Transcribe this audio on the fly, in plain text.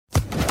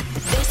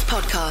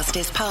podcast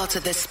is part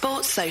of the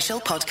Sports Social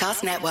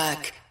Podcast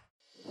Network.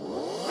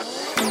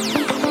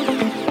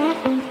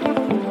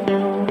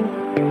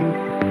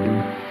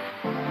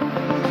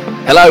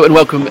 Hello and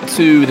welcome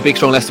to the Big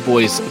Strong Leicester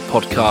Boys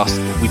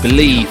podcast. We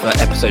believe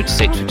episode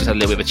 6. We've just had a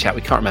little bit of a chat.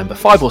 We can't remember.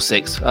 5 or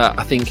 6.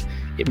 I think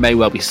it may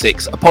well be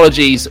 6.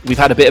 Apologies. We've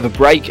had a bit of a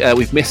break.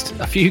 We've missed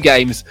a few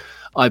games,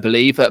 I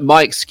believe.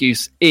 My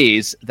excuse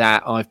is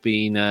that I've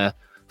been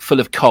full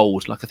of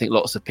cold, like I think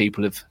lots of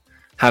people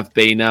have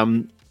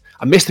been.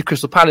 I missed the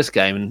Crystal Palace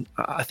game, and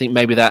I think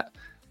maybe that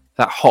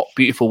hot,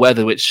 beautiful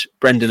weather, which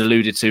Brendan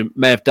alluded to,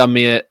 may have done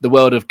me the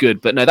world of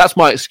good. But no, that's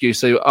my excuse.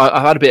 So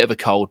I've had a bit of a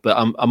cold, but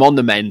I'm on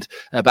the mend.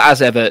 But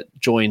as ever,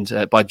 joined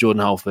by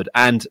Jordan Halford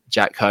and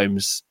Jack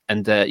Holmes.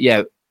 And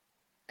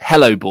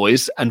hello,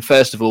 boys. And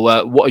first of all,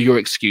 what are your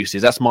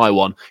excuses? That's my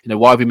one.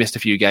 Why have we missed a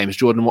few games?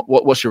 Jordan,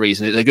 what's your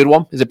reason? Is it a good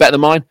one? Is it better than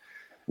mine?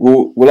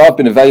 Well, I've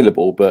been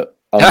available, but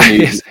I'm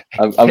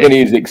going to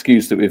use the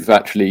excuse that we've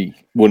actually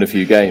won a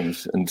few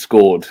games and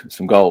scored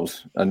some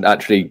goals and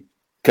actually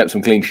kept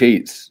some clean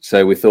sheets.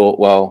 So we thought,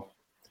 well,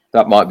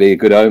 that might be a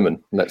good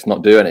omen. Let's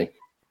not do any.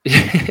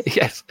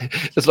 Yes,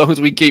 as long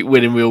as we keep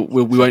winning,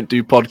 we won't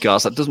do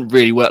podcasts. That doesn't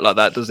really work like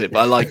that, does it? But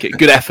I like it.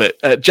 Good effort.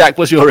 Jack,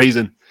 what's your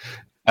reason?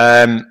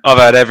 I've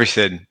had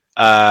everything.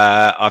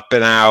 I've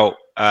been out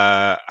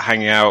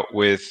hanging out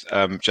with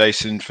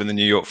Jason from the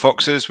New York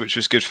Foxes, which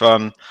was good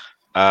fun.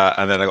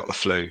 And then I got the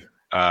flu,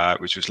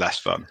 which was less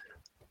fun.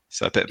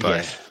 So a bit of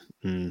both. Yeah.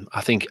 I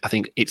think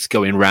it's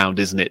going round,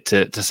 isn't it,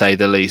 to say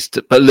the least.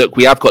 But look,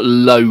 we have got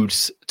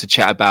loads to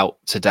chat about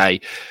today.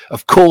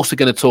 Of course, we're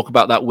going to talk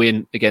about that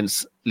win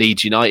against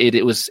Leeds United.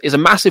 It's a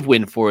massive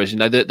win for us.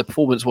 The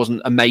performance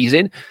wasn't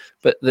amazing,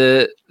 but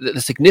the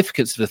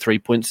significance of the 3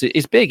 points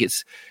is big.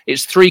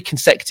 It's 3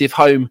 consecutive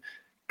home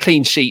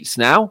clean sheets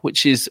now,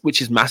 which is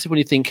massive when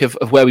you think of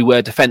where we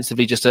were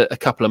defensively just a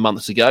couple of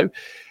months ago.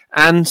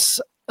 And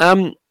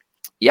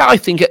I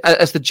think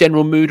as the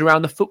general mood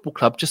around the football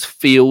club just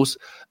feels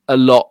a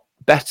lot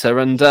better.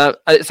 And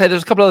I'd say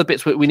there's a couple of other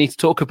bits we need to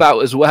talk about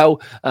as well.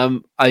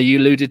 You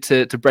alluded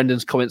to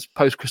Brendan's comments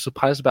post Crystal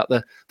Palace about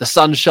the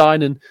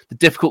sunshine and the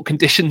difficult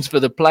conditions for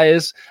the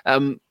players.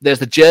 There's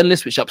the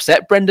journalist, which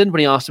upset Brendan when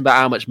he asked him about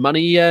how much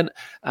money he earned.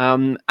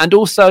 And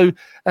also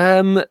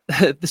the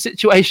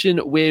situation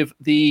with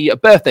the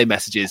birthday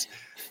messages,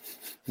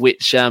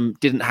 which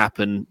didn't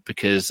happen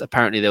because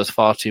apparently there was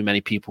far too many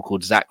people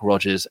called Zach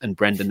Rogers and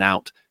Brendan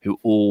Out who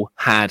all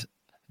had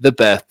the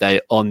birthday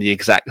on the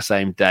exact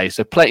same day.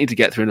 So plenty to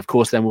get through. And of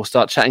course, then we'll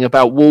start chatting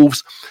about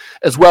Wolves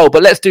as well.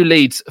 But let's do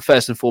Leeds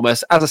first and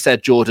foremost. As I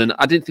said, Jordan,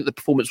 I didn't think the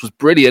performance was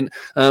brilliant,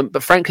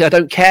 but frankly, I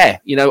don't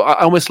care. I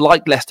almost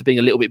like Leicester being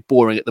a little bit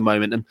boring at the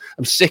moment. And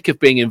I'm sick of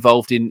being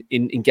involved in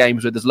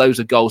games where there's loads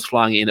of goals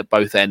flying in at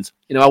both ends.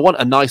 I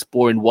want a nice,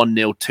 boring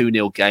 1-0,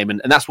 2-0 game.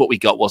 And that's what we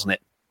got, wasn't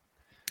it?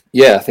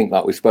 Yeah, I think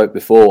like we spoke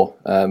before,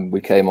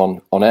 we came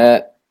on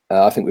air.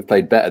 I think we've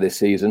played better this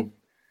season.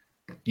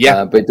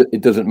 Yeah, but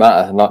it doesn't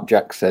matter. And like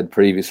Jack said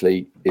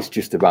previously, it's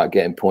just about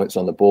getting points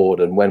on the board.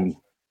 And when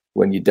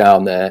you're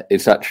down there,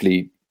 it's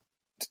actually,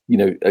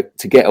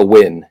 to get a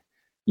win,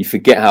 you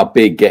forget how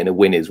big getting a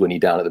win is when you're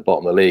down at the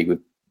bottom of the league. We've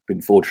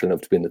been fortunate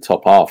enough to be in the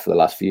top half for the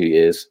last few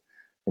years,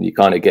 and you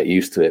kind of get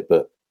used to it.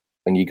 But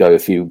when you go a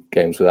few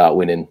games without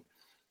winning,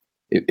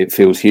 it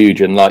feels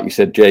huge. And like you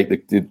said,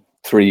 Jake, the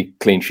 3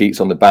 clean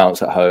sheets on the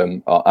bounce at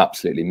home are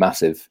absolutely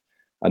massive.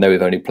 I know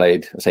we've only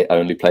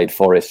played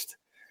Forest,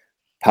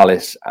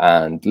 Palace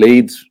and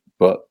Leeds,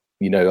 but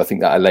I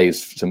think that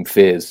allays some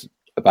fears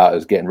about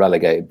us getting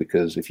relegated,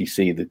 because if you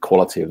see the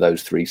quality of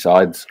those 3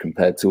 sides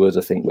compared to us,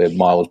 I think we're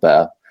miles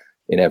better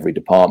in every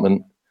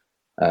department.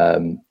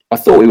 I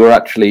thought we were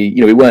actually,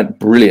 we weren't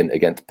brilliant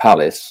against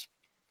Palace,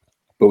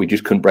 but we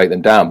just couldn't break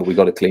them down, but we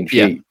got a clean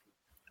sheet.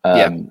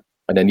 And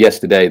then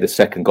yesterday, the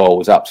second goal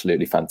was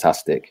absolutely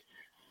fantastic.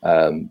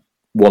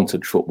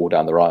 Wanted football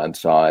down the right-hand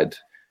side.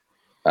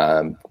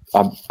 Correct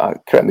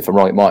me if I'm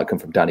wrong, it might have come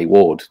from Danny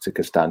Ward to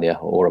Castagna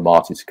or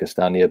Amati to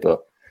Castagna,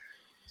 but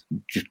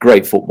just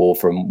great football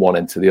from one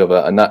end to the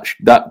other. And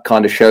that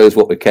kind of shows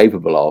what we're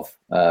capable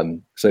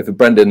of. So for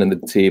Brendan and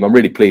the team, I'm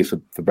really pleased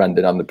for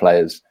Brendan and the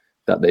players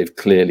that they've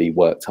clearly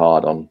worked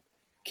hard on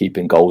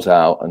keeping goals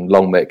out, and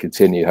long may it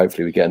continue.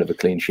 Hopefully we get another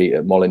clean sheet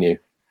at Molineux.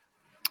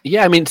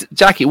 Yeah, I mean,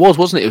 Jack,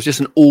 wasn't it? It was just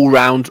an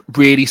all-round,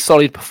 really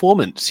solid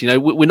performance.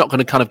 We're not going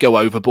to kind of go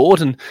overboard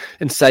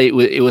and say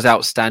it was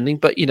outstanding,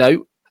 but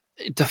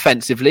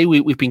defensively,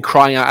 we've been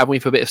crying out, haven't we,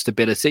 for a bit of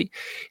stability.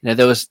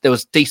 There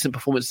was decent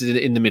performances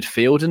in the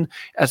midfield, and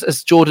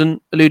as Jordan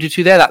alluded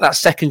to there, that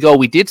second goal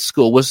we did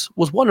score was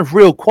one of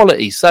real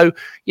quality. So,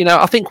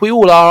 I think we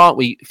all are, aren't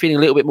we, feeling a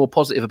little bit more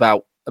positive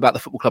about the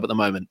football club at the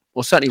moment,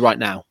 or certainly right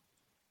now.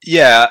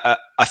 Yeah,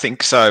 I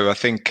think so. I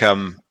think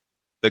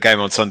the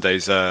game on Sunday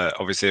is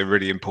obviously a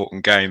really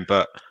important game,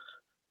 but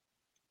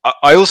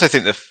I also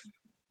think that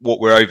what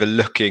we're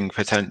overlooking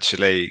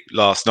potentially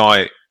last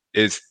night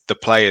is the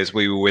players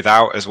we were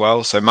without as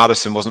well. So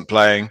Maddison wasn't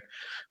playing.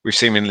 We've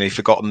seemingly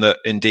forgotten that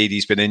indeed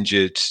he's been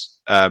injured.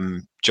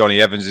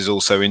 Johnny Evans is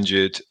also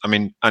injured. I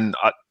mean, and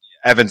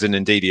Evans and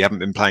Ndidi haven't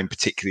been playing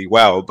particularly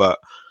well, but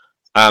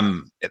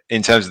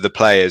in terms of the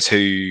players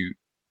who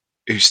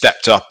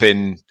stepped up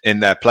in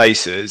their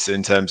places,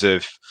 in terms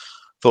of,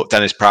 thought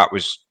Dennis Pratt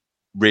was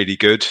really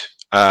good,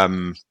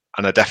 and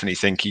I definitely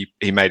think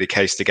he made a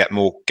case to get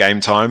more game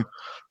time.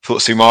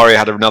 Thought Soumare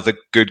had another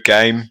good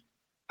game.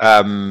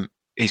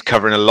 He's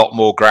covering a lot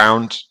more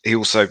ground. He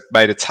also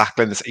made a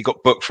tackle he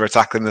got booked for a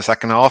tackle in the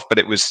second half, but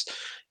it was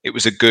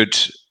a good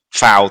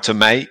foul to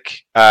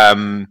make.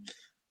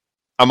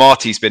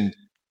 Amarty's been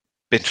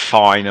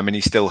fine. I mean,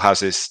 he still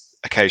has his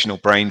occasional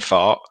brain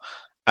fart.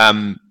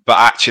 But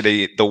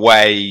actually, the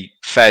way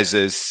Fez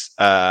has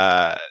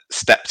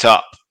stepped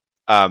up,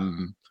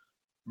 and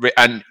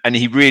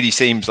he really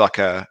seems like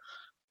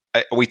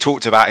we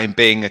talked about him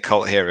being a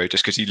cult hero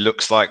just because he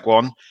looks like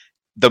one.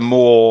 The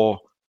more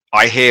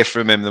I hear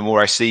from him, the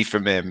more I see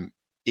from him,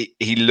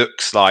 he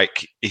looks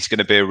like he's going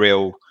to be a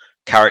real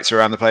character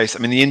around the place. I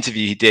mean, the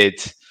interview he did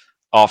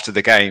after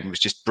the game was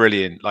just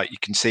brilliant. Like, you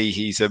can see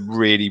he's a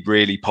really,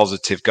 really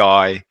positive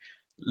guy,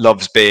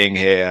 loves being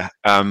here,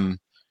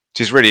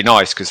 which is really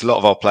nice because a lot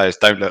of our players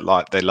don't look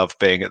like they love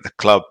being at the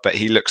club, but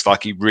he looks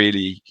like he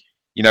really,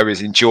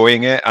 is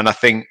enjoying it. And I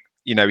think,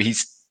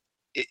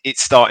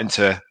 it's starting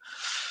to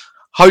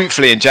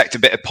hopefully inject a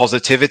bit of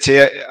positivity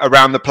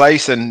around the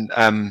place. And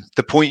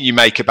the point you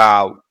make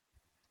about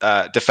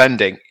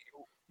defending,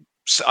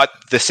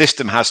 the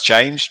system has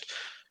changed.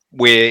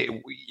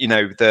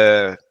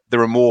 There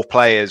are more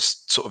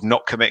players sort of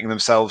not committing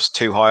themselves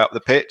too high up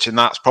the pitch, and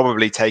that's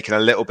probably taken a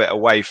little bit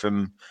away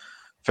from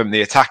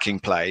the attacking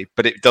play.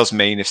 But it does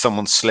mean if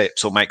someone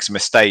slips or makes a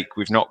mistake,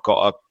 we've not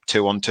got a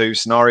 2-on-2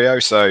 scenario.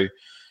 So,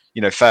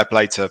 fair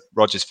play to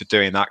Rodgers for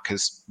doing that,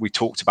 because we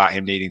talked about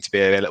him needing to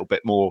be a little bit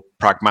more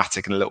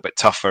pragmatic and a little bit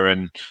tougher.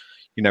 And,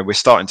 we're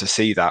starting to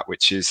see that,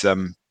 which is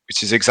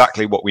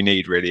exactly what we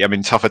need, really. I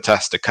mean, tougher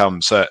tests to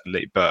come,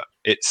 certainly, but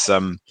it's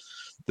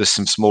there's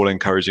some small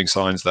encouraging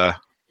signs there.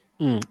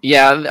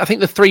 Yeah, I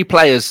think the three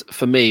players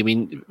for me, I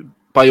mean,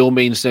 by all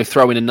means,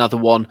 throw in another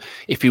one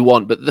if you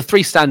want, but the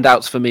three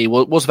standouts for me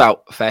was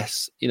about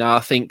Fess. I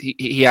think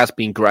he has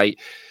been great.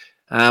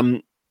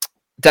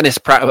 Dennis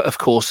Pratt, of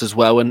course, as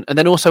well, and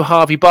then also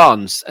Harvey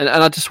Barnes. And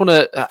I just want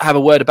to have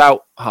a word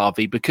about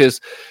Harvey because,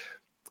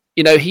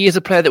 he is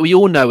a player that we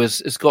all know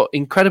has got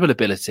incredible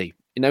ability.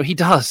 He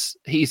does.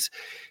 He's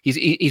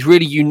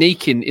really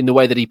unique in the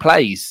way that he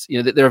plays.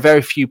 There are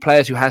very few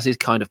players who has his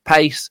kind of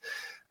pace.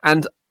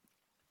 And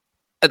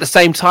at the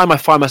same time, I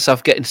find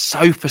myself getting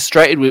so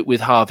frustrated with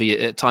Harvey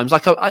at times.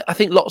 Like I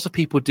think lots of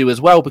people do as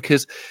well,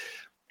 because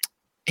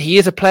he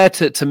is a player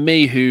to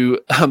me who,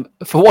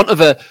 for want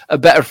of a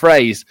better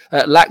phrase,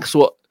 lacks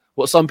what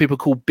some people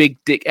call big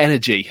dick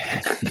energy.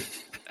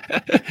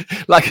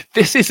 Like,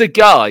 this is a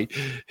guy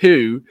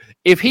who,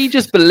 if he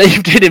just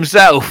believed in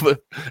himself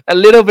a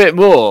little bit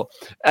more,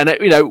 and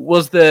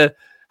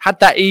had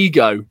that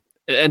ego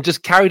and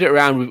just carried it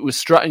around with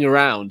strutting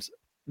around,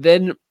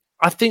 then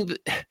I think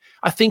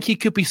he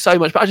could be so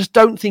much, but I just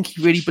don't think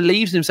he really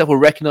believes in himself or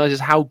recognises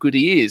how good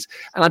he is.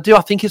 And I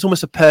think it's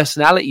almost a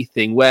personality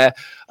thing where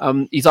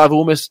he's either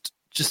almost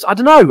just, I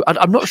don't know,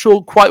 I'm not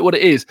sure quite what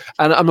it is.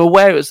 And I'm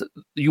aware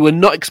you were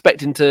not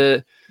expecting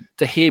to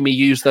hear me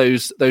use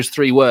those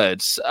three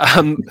words.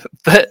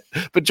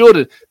 But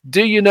Jordan,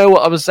 do you know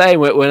what I'm saying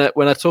when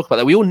I talk about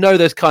that? We all know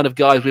those kind of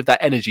guys with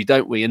that energy,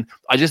 don't we? And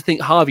I just think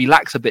Harvey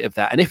lacks a bit of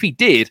that. And if he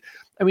did,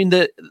 I mean,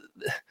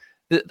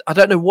 I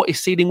don't know what his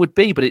ceiling would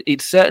be, but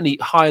it's certainly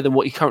higher than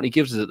what he currently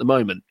gives us at the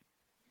moment.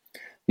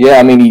 Yeah,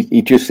 I mean,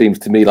 he just seems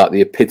to me like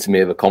the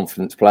epitome of a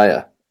confidence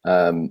player.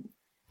 And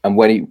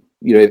when he,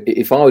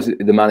 if I was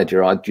the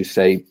manager, I'd just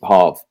say,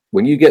 Harv,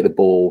 when you get the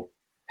ball,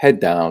 head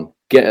down,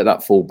 get at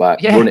that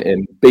fullback, run it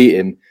in, beat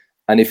him.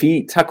 And if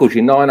he tackles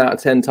you 9 out of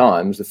 10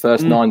 times, the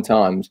first 9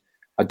 times,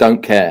 I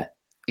don't care.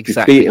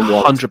 Exactly, just beat him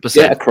once, 100%.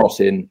 Get a cross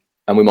in,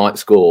 and we might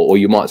score, or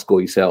you might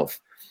score yourself.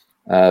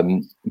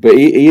 But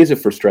he is a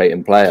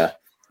frustrating player,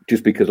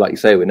 just because, like you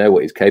say, we know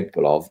what he's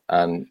capable of.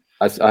 And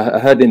I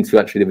heard an interview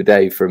actually the other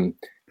day from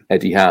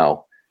Eddie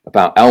Howe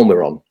about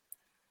Almiron.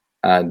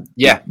 And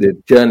the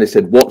journalist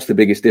said, what's the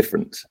biggest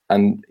difference?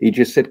 And he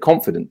just said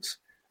confidence.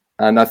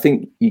 And I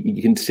think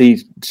you can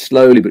see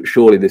slowly but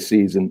surely this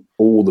season,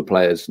 all the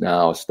players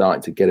now are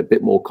starting to get a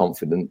bit more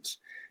confidence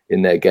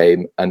in their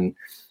game. And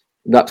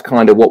that's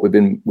kind of what we've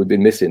been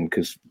missing,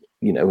 because,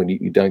 when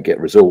you don't get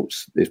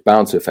results, it's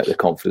bound to affect the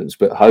confidence.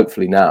 But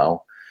hopefully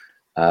now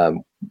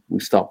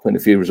we start putting a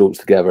few results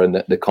together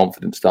and the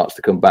confidence starts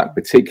to come back,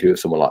 particularly with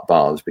someone like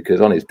Barnes,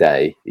 because on his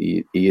day,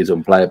 he is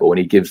unplayable and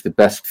he gives the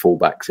best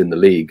fullbacks in the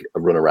league a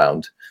run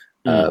around.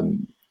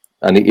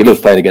 And he loves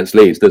playing against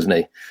Leeds, doesn't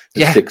he?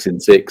 6 in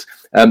 6.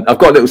 I've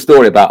got a little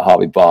story about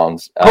Harvey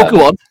Barnes.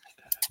 Go on.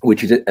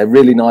 Which is a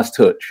really nice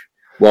touch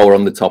while we're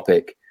on the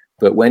topic.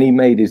 But when he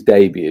made his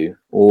debut,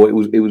 or it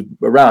was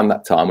around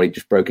that time when he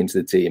just broke into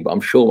the team, but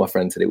I'm sure my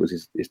friend said it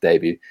was his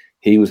debut,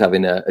 he was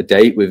having a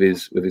date with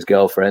his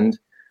girlfriend.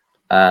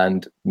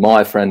 And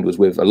my friend was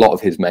with a lot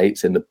of his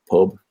mates in the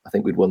pub. I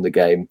think we'd won the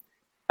game.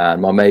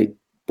 And my mate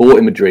bought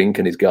him a drink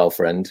and his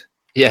girlfriend.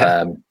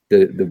 Yeah.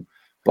 The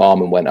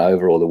barman went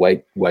over, or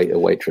the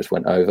waitress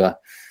went over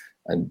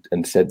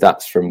and said,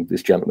 "That's from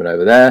this gentleman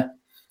over there."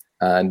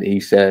 And he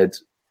said,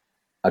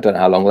 I don't know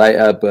how long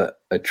later, but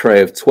a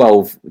tray of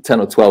 10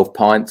 or 12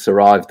 pints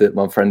arrived at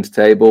my friend's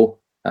table,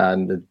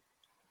 and the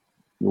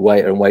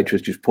waiter and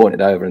waitress just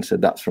pointed over and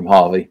said, "That's from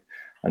Harvey."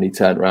 And he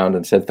turned around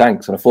and said,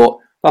 "Thanks." And I thought,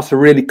 that's a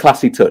really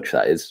classy touch,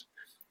 that is.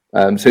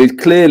 So he's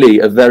clearly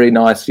a very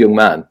nice young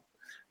man,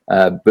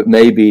 but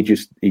maybe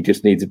he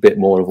just needs a bit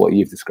more of what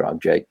you've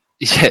described, Jake.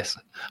 Yes.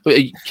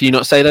 Can you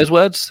not say those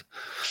words?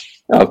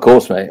 Oh, of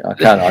course, mate. I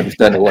can. I just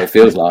don't know what it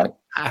feels like.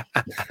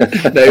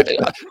 No,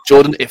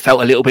 Jordan, it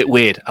felt a little bit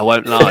weird. I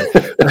won't lie.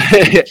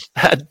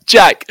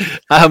 Jack,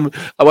 I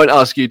won't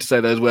ask you to say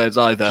those words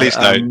either. Please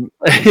don't.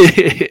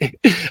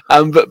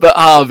 But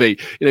Harvey,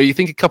 you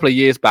think a couple of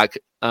years back,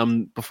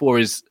 before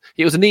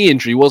it was a knee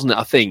injury, wasn't it?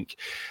 I think,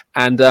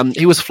 and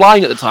he was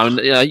flying at the time.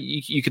 And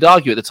you could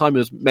argue at the time he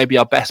was maybe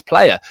our best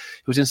player.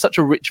 He was in such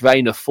a rich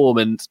vein of form,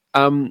 and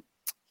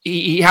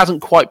he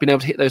hasn't quite been able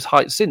to hit those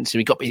heights since.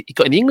 He got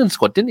in the England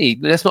squad, didn't he?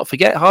 Let's not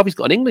forget, Harvey's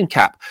got an England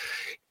cap.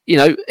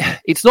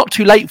 It's not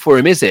too late for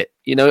him, is it?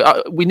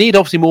 We need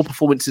obviously more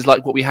performances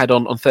like what we had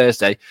on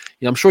Thursday.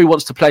 I'm sure he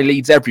wants to play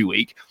Leeds every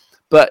week,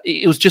 but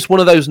it was just one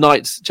of those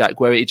nights, Jack,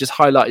 where it just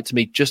highlighted to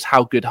me just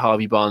how good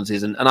Harvey Barnes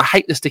is. And I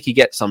hate the stick he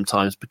gets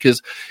sometimes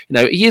because,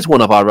 he is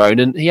one of our own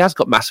and he has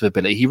got massive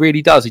ability. He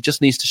really does. He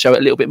just needs to show it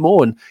a little bit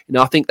more. And,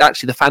 I think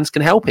actually the fans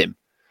can help him.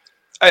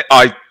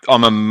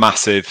 I'm a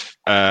massive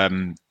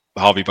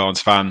Harvey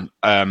Barnes fan.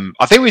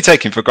 I think we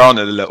take him for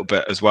granted a little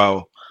bit as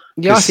well.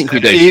 Yeah, I think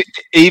we do.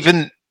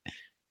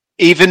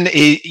 Even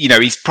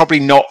he's probably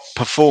not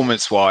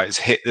performance-wise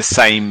hit the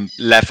same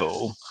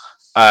level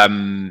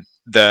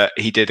that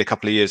he did a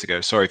couple of years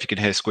ago. Sorry if you can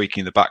hear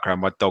squeaking in the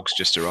background. My dog's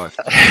just arrived.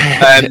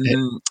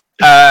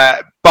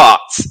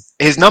 But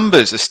his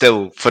numbers are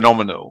still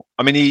phenomenal.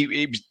 I mean,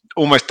 he was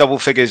almost double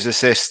figures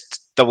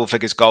assists, double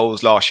figures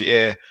goals last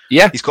year.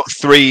 Yeah, he's got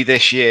 3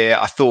 this year.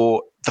 I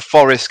thought the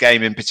Forest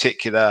game in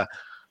particular.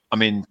 I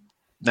mean,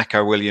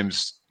 Neco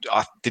Williams.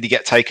 Did he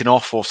get taken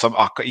off or some?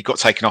 He got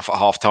taken off at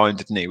half time,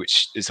 didn't he?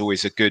 Which is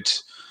always a good.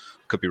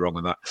 Could be wrong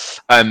on that.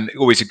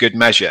 Always a good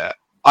measure.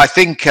 I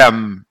think he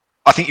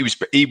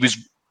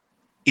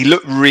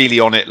looked really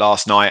on it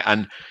last night,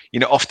 and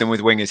often with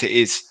wingers it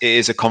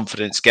is a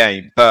confidence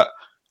game. But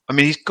I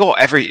mean, he's got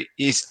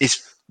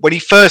when he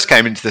first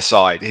came into the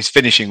side, his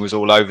finishing was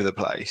all over the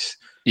place.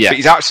 Yeah, but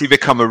he's actually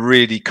become a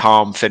really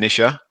calm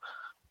finisher.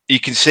 You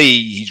can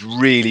see he's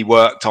really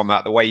worked on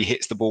that. The way he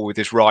hits the ball with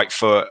his right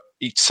foot.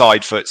 He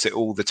side foots it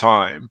all the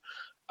time,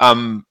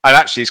 and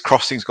actually his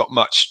crossing's got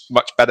much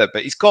better.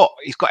 But he's got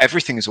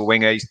everything as a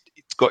winger. He's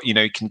got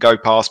he can go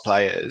past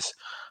players,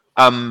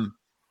 and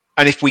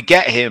if we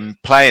get him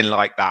playing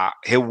like that,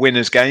 he'll win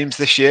us games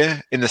this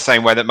year in the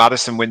same way that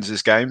Maddison wins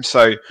his games.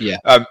 So yeah,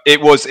 it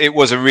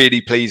was a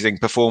really pleasing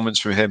performance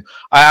from him.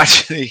 I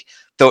actually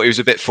thought he was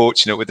a bit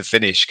fortunate with the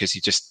finish because he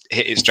just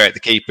hit it straight at the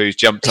keeper who's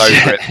jumped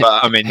over it.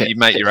 But I mean, you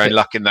make your own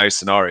luck in those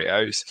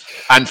scenarios.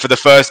 And for the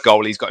first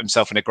goal, he's got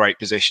himself in a great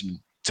position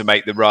to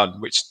make the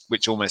run,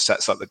 which almost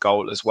sets up the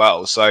goal as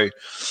well. So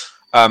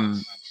yeah,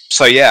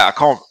 I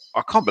can't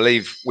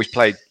believe we've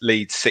played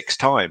Leeds 6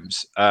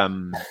 times.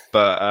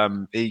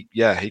 But he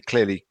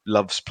clearly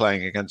loves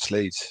playing against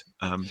Leeds,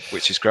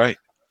 which is great.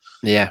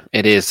 Yeah,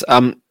 it is.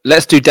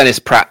 Let's do Dennis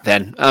Pratt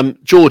then.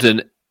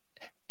 Jordan.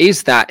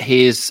 Is that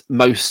his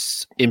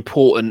most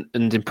important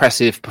and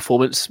impressive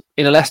performance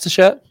in a Leicester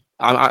shirt?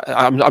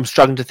 I'm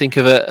struggling to think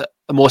of a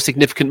more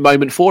significant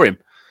moment for him.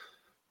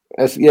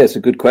 It's a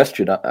good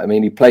question. I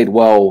mean, he played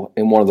well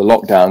in one of the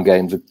lockdown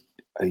games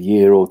a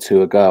year or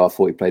 2 ago. I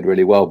thought he played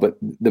really well, but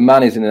the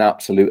man is an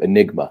absolute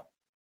enigma.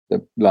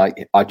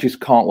 I just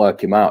can't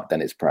work him out,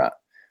 Dennis Pratt.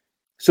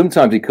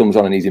 Sometimes he comes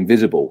on and he's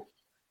invisible.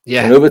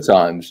 Yeah. And other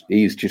times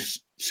he's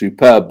just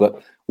superb.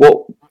 But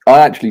what I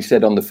actually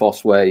said on the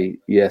Foss Way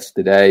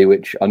yesterday,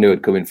 which I knew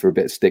had come in for a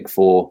bit of stick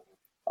for,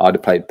 I'd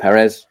have played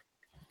Perez.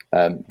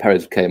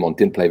 Perez came on,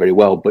 didn't play very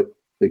well, but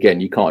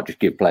again, you can't just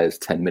give players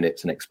 10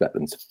 minutes and expect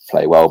them to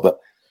play well. But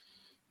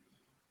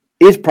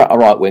is Pratt a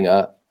right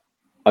winger?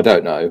 I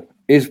don't know.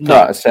 Is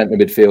Pratt a centre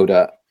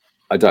midfielder?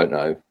 I don't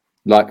know.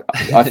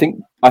 I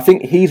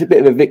think he's a bit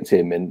of a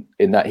victim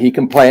in that he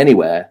can play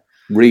anywhere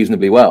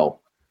reasonably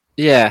well.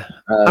 Yeah.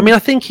 I mean, I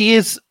think he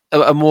is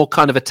a more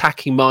kind of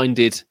attacking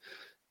minded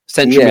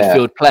central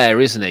midfield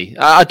player, isn't he?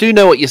 I do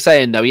know what you're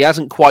saying, though. He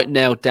hasn't quite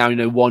nailed down,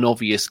 one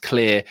obvious,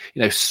 clear,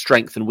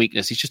 strength and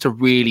weakness. He's just a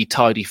really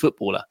tidy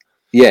footballer.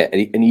 Yeah,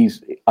 and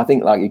he's. I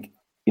think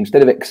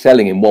instead of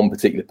excelling in one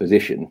particular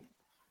position,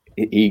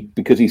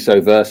 because he's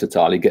so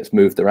versatile, he gets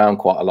moved around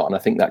quite a lot, and I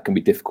think that can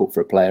be difficult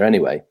for a player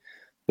anyway.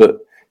 But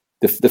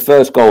the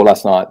first goal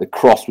last night, the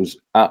cross was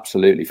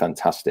absolutely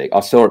fantastic.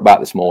 I saw it back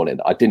this morning.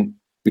 I didn't,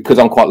 because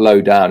I'm quite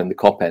low down in the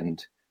cop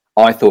end.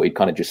 I thought he'd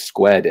kind of just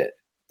squared it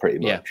pretty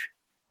much. Yeah.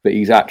 But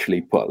he's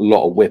actually put a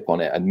lot of whip on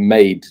it and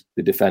made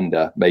the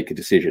defender make a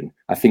decision.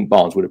 I think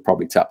Barnes would have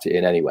probably tapped it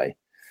in anyway.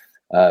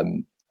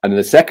 And then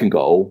the second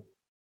goal,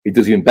 he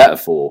does even better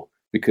for,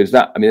 because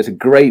there's a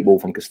great ball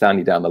from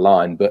Castagna down the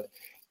line, but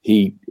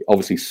he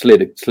obviously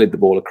slid the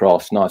ball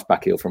across, nice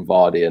back heel from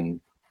Vardy and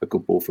a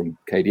good ball from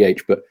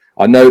KDH. But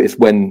I noticed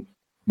when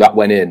that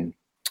went in,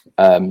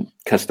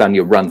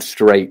 Castagna ran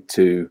straight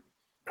to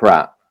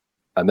Pratt,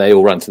 and they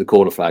all ran to the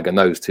corner flag, and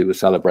those two were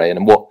celebrating.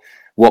 And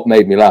what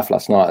made me laugh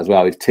last night as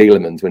well is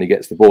Tielemans, when he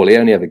gets the ball, he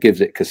only ever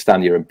gives it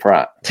Castagna and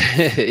Pratt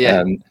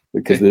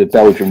because of the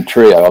Belgium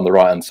trio on the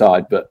right hand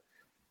side. But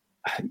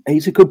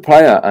he's a good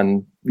player,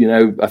 and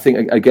I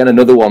think again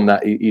another one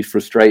that he's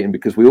frustrating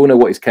because we all know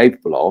what he's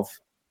capable of,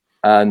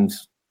 and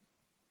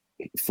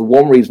for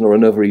one reason or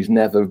another, he's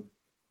never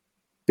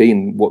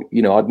been what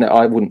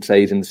I wouldn't say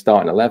he's in the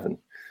starting 11.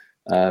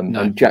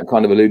 No. And Jack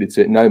kind of alluded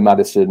to it. No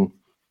Maddison,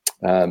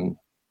 no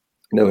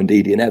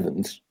Ndidi and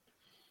Evans.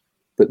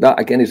 But that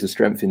again is the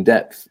strength in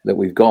depth that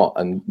we've got.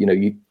 And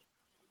you,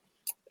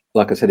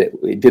 like I said,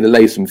 it did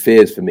allay some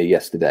fears for me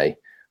yesterday.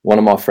 One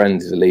of my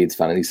friends is a Leeds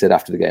fan, and he said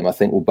after the game, "I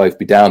think we'll both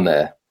be down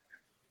there,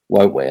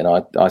 won't we?" And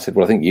I said,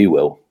 "Well, I think you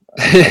will.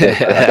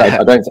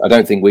 I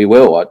don't think we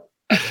will.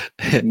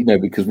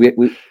 Because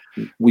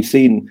we've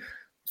seen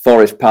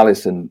Forest,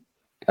 Palace, and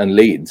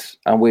Leeds,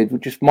 and we're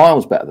just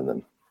miles better than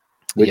them.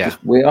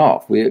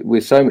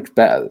 We're so much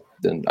better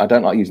than. I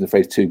don't like using the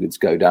phrase "too good to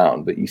go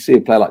down," but you see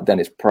a player like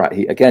Dennis Pratt.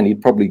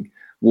 He'd probably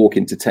walk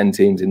into 10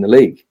 teams in the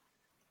league.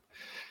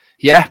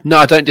 Yeah, no,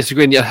 I don't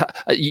disagree.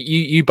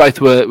 You both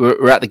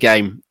were at the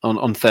game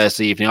on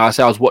Thursday evening. I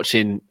was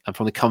watching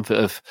from the comfort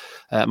of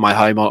my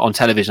home on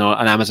television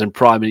on Amazon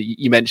Prime. And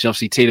you mentioned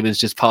obviously Tielemans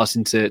just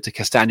passing to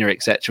Castagna,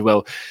 etc.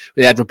 Well,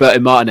 we had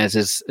Roberto Martinez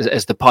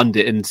as the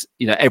pundit, and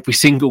every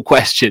single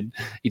question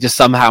he just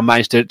somehow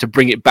managed to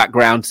bring it back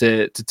round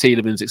to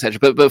Tielemans,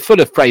 etc. But full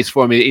of praise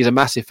for him. He's a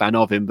massive fan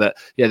of him. But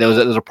yeah, there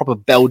was a proper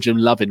Belgian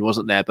loving,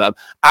 wasn't there? But I'm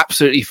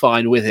absolutely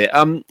fine with it.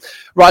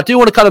 Right, I do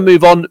want to kind of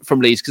move on from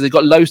Leeds because they've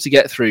got loads to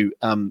get through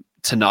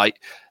tonight.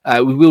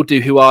 We will do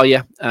Who Are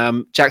You?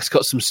 Jack's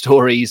got some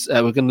stories.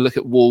 We're going to look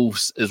at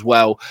Wolves as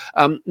well.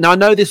 Now, I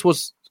know this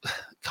was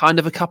kind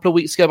of a couple of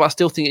weeks ago, but I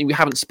still think we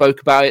haven't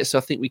spoke about it, so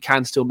I think we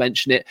can still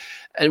mention it.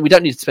 And we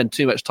don't need to spend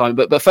too much time.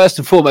 But first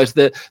and foremost,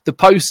 the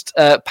post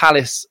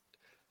Palace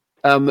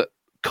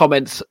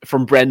comments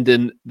from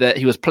Brendan that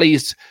he was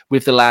pleased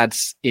with the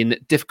lads in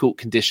difficult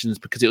conditions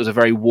because it was a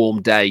very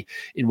warm day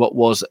in what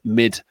was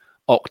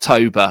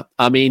mid-October.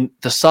 I mean,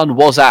 the sun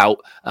was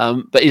out,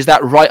 but is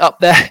that right up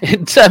there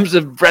in terms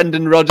of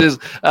Brendan Rodgers'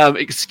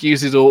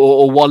 excuses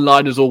or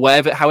one-liners or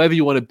whatever, however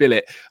you want to bill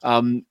it?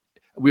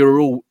 We were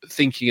all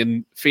thinking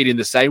and feeling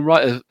the same,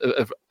 right? Of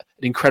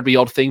an incredibly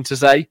odd thing to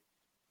say.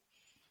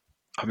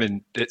 I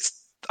mean,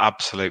 it's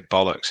absolute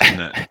bollocks,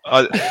 isn't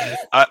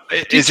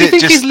it? Do you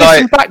think he's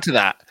listened back to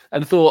that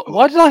and thought,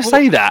 why did I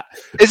say that?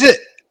 Is it?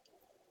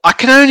 I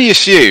can only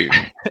assume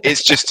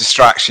it's just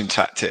distraction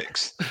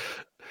tactics.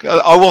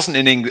 I wasn't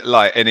in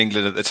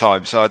England at the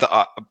time,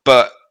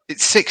 but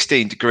it's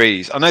 16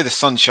 degrees. I know the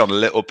sun shone a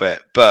little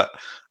bit, but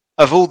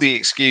of all the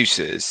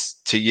excuses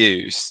to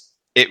use,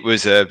 it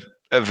was a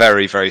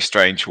very, very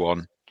strange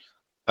one.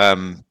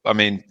 I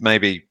mean,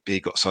 maybe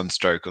he got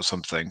sunstroke or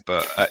something,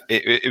 but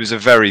it was a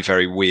very,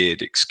 very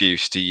weird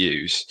excuse to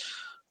use.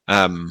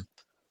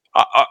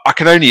 I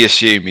can only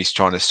assume he's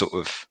trying to sort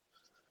of,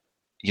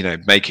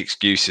 make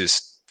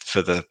excuses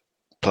for the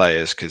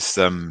players because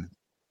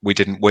we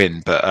didn't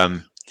win. But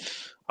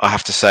I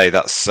have to say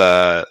that's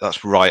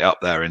right up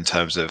there in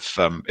terms of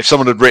if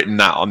someone had written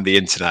that on the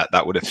internet,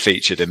 that would have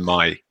featured in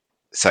my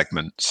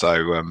segment.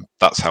 So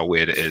that's how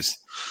weird it is.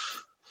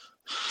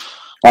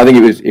 I think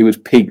it was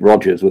peak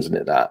Rodgers, wasn't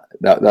it?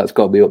 That's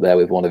got to be up there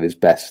with one of his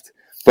best.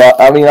 But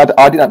I mean, I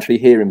didn't actually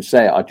hear him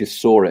say it. I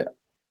just saw it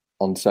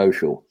on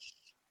social.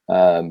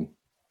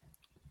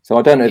 So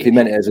I don't know if he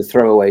meant it as a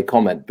throwaway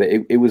comment, but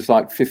it was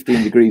like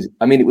 15 degrees.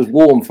 I mean, it was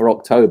warm for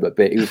October,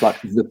 but it was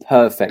like the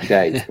perfect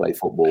day to play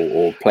football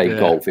or play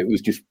golf. It was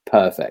just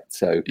perfect.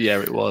 So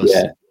yeah, it was.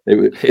 Yeah,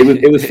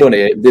 it was funny.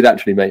 It did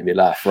actually make me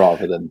laugh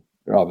rather than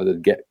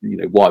get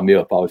wind me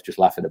up. I was just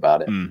laughing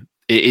about it.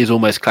 It is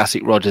almost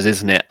classic Rodgers,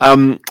 isn't it?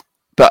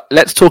 But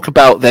let's talk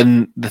about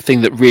then the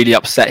thing that really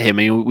upset him.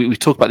 I mean, we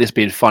talked about this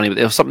being funny, but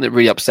there was something that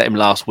really upset him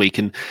last week,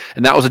 and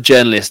that was a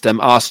journalist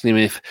asking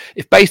him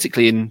if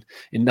basically in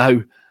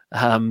no,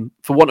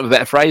 for want of a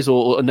better phrase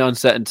or no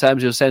uncertain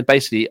terms, he was saying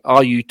basically,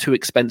 are you too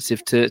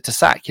expensive to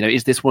sack?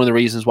 Is this one of the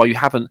reasons why you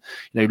haven't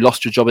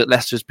lost your job at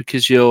Leicester? Is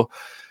because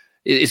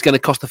it's going to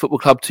cost the football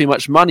club too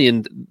much money?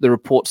 And the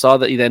reports are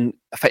that he then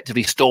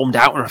effectively stormed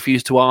out and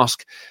refused to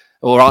ask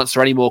or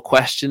answer any more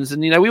questions.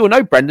 And, we all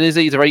know Brendan is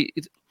either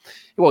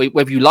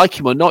whether you like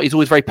him or not, he's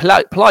always very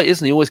polite,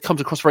 isn't he? He always comes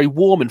across very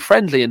warm and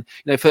friendly. And,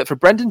 for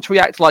Brendan to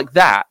react like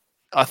that,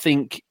 I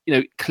think,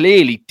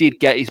 clearly did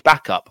get his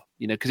back up,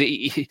 because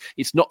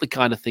it's not the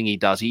kind of thing he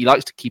does. He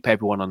likes to keep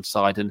everyone on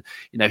side and,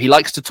 he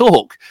likes to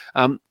talk.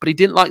 But he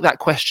didn't like that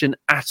question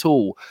at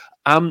all.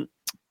 I've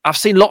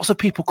seen lots of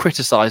people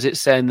criticise it,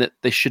 saying that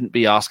they shouldn't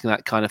be asking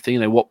that kind of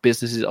thing. What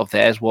business is it of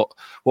theirs,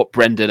 what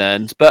Brendan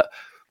earns. But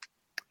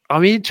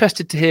I'm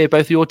interested to hear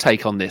both your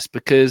take on this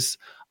because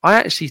I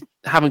actually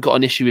haven't got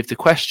an issue with the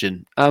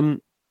question.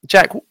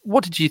 Jack,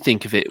 what did you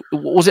think of it?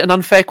 Was it an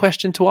unfair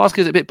question to ask?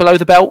 Is it a bit below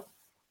the belt?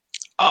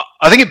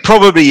 I think it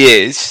probably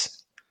is.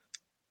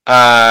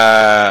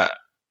 I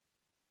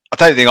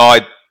don't think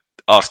I'd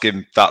ask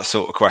him that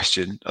sort of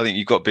question. I think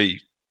you've got to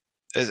be...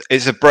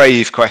 It's a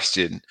brave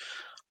question,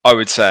 I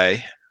would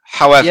say.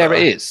 However... Yeah,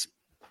 it is.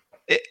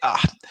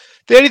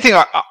 The only thing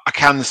I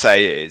can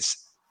say is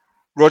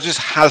Rodgers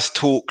has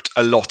talked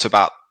a lot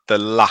about the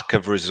lack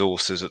of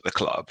resources at the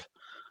club.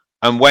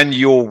 And when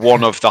you're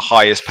one of the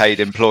highest paid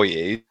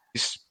employees...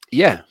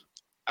 Yeah.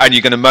 And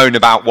you're going to moan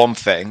about one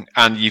thing,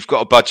 and you've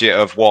got a budget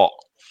of what?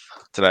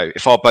 I don't know,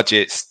 if our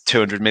budget's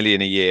 200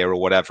 million a year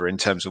or whatever in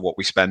terms of what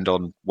we spend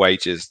on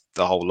wages,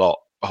 the whole lot,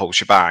 the whole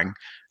shebang,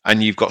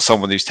 and you've got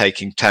someone who's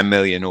taking 10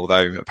 million,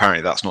 although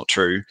apparently that's not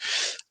true,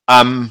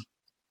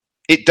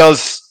 it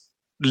does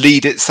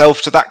lead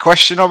itself to that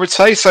question, I would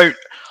say. So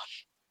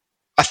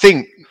I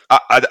think,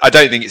 I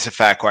don't think it's a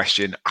fair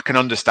question. I can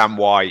understand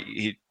why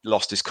he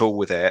lost his cool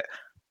with it.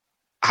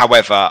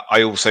 However,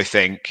 I also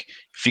think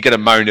if you're going to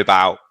moan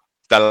about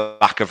the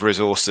lack of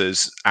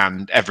resources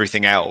and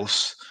everything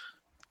else,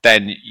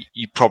 then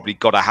you probably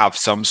got to have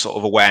some sort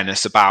of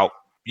awareness about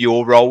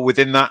your role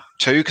within that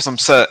too. Because I'm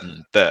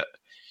certain that,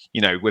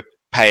 we're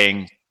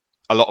paying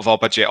a lot of our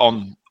budget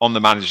on the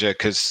manager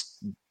because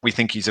we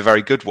think he's a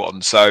very good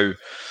one. So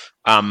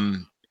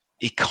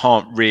he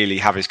can't really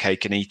have his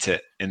cake and eat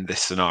it in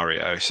this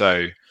scenario.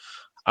 So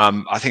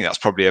I think that's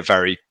probably a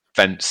very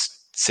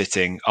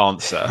fence-sitting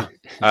answer.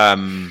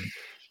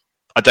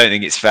 I don't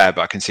think it's fair,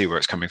 but I can see where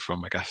it's coming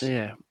from, I guess.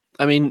 Yeah.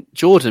 I mean,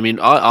 Jordan,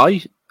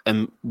 I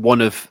am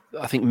one of,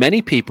 I think,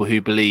 many people who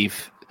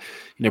believe,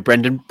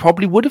 Brendan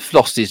probably would have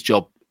lost his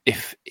job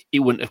if it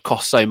wouldn't have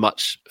cost so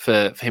much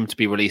for him to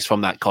be released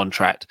from that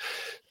contract.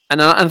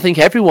 And I think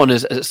everyone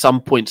has at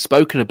some point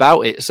spoken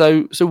about it.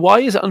 So why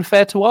is it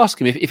unfair to ask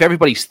him if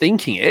everybody's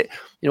thinking it?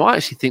 I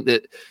actually think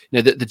that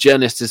that the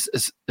journalist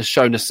has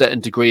shown a certain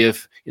degree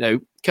of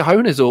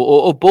cojones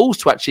or balls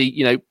to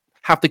actually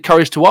have the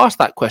courage to ask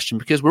that question,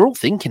 because we're all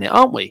thinking it,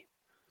 aren't we?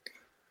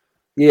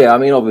 Yeah, I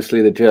mean,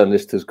 obviously the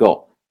journalist has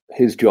got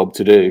his job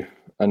to do,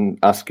 and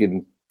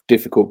asking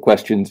difficult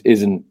questions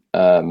isn't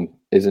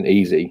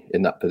easy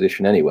in that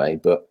position anyway.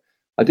 But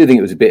I do think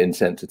it was a bit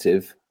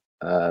insensitive.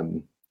 I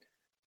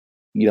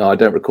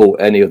don't recall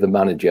any other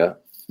manager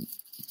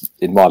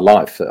in my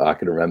life that I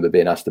can remember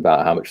being asked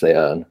about how much they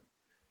earn.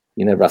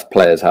 You never ask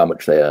players how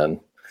much they earn.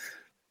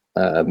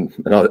 And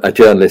a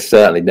journalist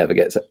certainly never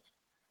gets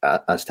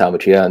asked how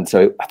much he earned.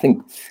 So I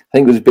think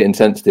it was a bit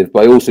insensitive.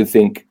 But I also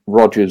think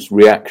Rodgers'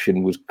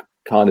 reaction was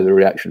kind of the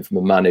reaction from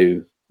a man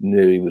who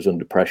knew he was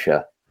under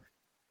pressure.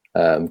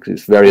 Because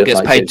it's very... He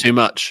gets paid too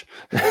much.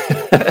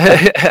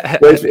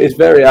 It's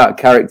very out of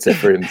character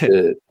for him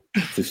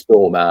to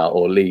storm out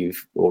or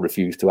leave or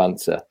refuse to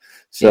answer.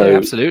 So yeah,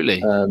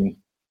 absolutely.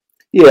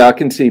 I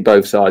can see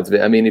both sides of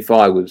it. I mean, if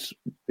I was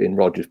in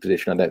Rodgers'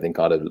 position, I don't think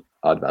I'd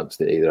have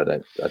answered it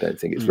either. I don't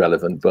think it's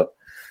relevant. But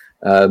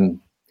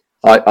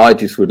I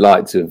just would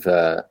like to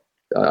have.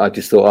 I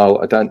just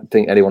thought, I don't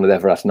think anyone had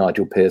ever asked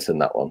Nigel Pearson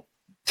that one.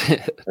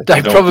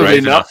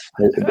 Probably not.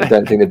 I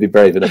don't think they'd be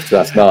brave enough to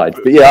ask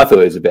Nigel. But yeah, I thought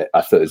it was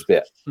a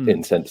bit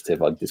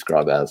insensitive. I'd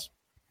describe it as.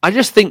 I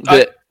just think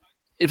that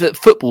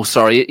football,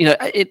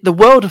 the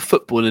world of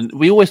football, and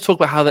we always talk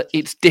about how that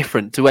it's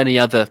different to any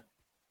other,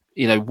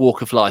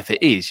 walk of life.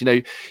 It is,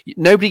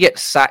 nobody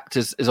gets sacked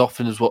as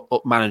often as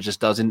what managers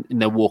does in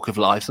their walk of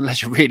life,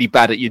 unless you're really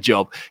bad at your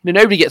job.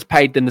 Nobody gets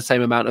paid then the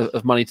same amount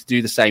of money to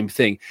do the same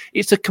thing.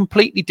 It's a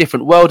completely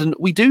different world. And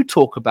we do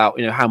talk about,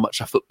 how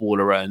much a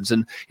footballer earns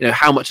and,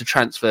 how much a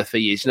transfer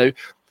fee is.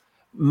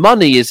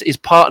 Money is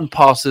part and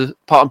parcel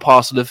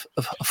of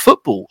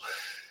football.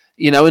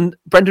 And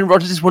Brendan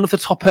Rodgers is one of the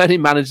top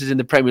earning managers in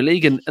the Premier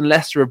League, and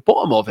Leicester are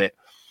bottom of it.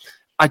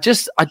 I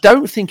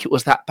don't think it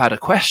was that bad a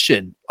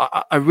question.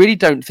 I really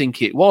don't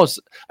think it was.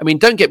 I mean,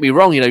 don't get me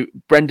wrong.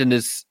 Brendan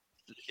is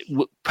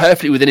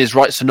perfectly within his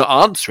rights to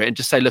not answer it and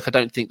just say, "Look, I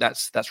don't think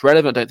that's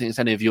relevant. I don't think it's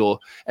any of your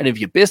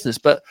business."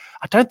 But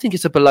I don't think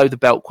it's a below the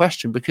belt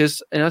question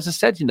because, and as I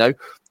said,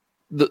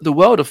 the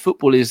world of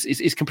football is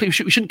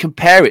completely. We shouldn't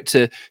compare it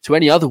to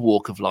any other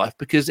walk of life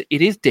because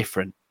it is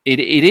different. It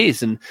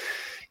is, and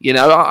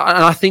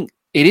I think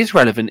it is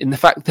relevant in the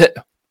fact that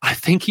I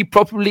think he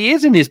probably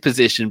is in his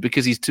position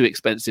because he's too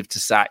expensive to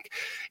sack.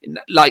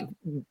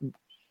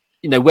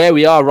 Where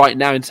we are right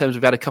now in terms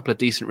of we've had a couple of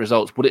decent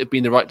results, would it have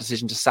been the right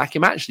decision to sack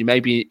him? Actually,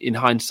 maybe in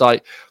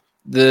hindsight,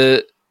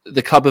 the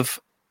club have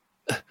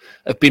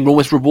been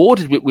almost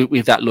rewarded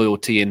with that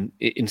loyalty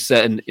in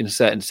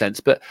certain sense.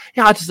 But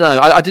yeah, I just don't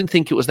know. I didn't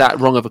think it was that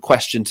wrong of a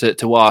question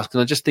to ask, and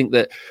I just think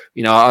that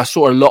I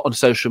saw a lot on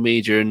social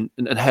media and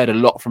heard a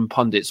lot from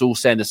pundits all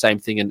saying the same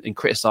thing and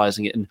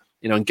criticising it and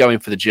and going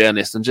for the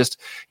journalist and just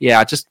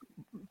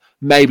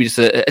maybe just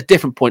a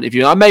different point of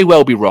view. I may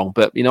well be wrong,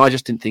 but I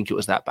just didn't think it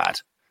was that bad.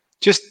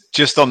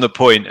 Just on the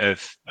point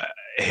of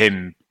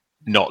him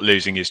not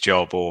losing his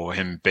job or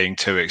him being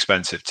too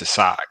expensive to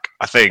sack,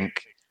 I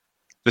think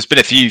there's been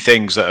a few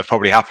things that have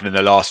probably happened in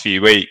the last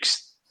few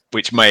weeks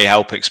which may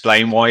help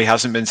explain why he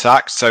hasn't been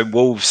sacked. So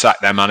Wolves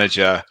sacked their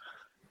manager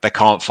they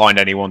can't find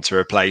anyone to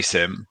replace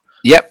him.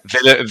 Yep.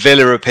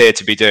 Villa appear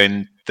to be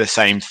doing the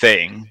same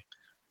thing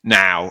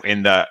now,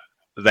 in that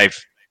they've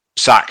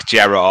sacked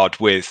Gerrard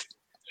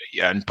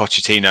and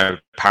Pochettino.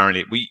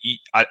 Apparently,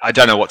 I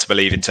don't know what to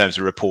believe in terms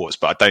of reports,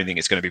 but I don't think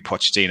it's going to be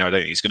Pochettino. I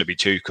don't think it's going to be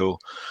Tuchel.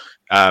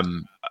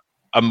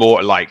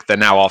 They're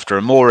now after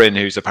Amorim,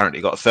 who's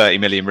apparently got a 30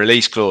 million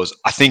release clause.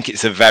 I think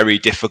it's a very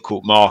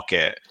difficult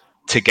market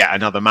to get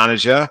another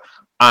manager,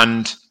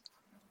 and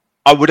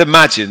I would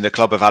imagine the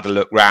club have had a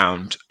look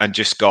round and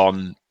just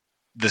gone,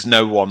 there's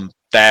no one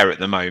there at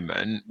the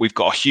moment. We've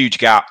got a huge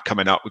gap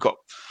coming up.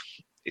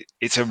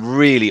 It's a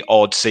really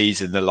odd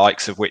season, the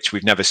likes of which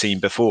we've never seen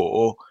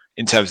before,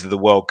 in terms of the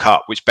World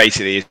Cup, which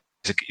basically is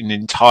an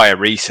entire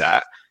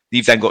reset.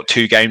 You've then got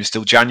 2 games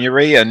till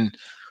January, and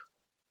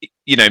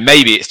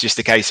maybe it's just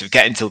a case of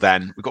getting till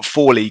then. We've got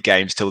 4 league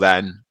games till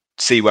then,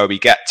 see where we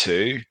get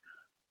to,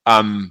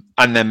 and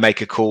then make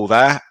a call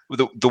there.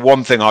 The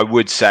one thing I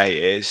would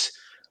say is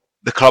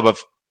the club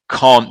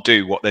can't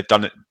do what they've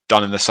done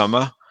in the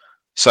summer.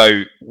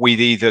 So we've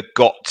either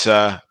got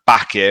to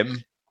back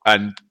him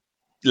and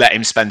let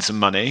him spend some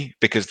money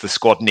because the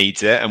squad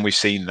needs it, and we've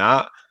seen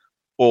that,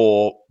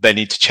 or they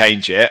need to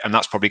change it, and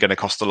that's probably going to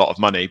cost a lot of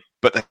money.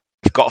 But they've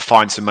got to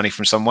find some money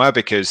from somewhere,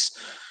 because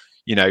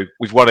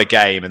we've won a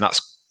game and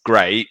that's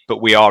great,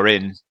 but we are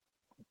in,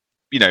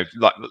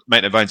 like,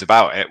 make no bones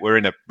about it, we're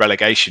in a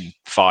relegation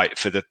fight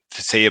for the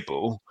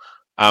foreseeable,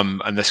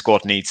 and the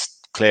squad needs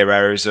clear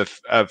areas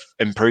of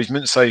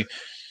improvement. So,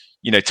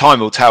 time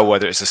will tell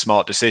whether it's a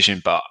smart decision,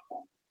 but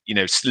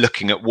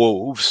looking at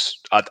Wolves,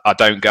 I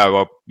don't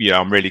go,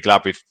 I'm really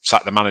glad we've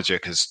sacked the manager,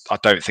 because I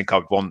don't think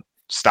I'd want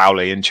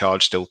Stowley in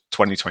charge till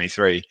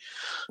 2023.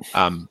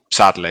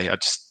 Sadly, I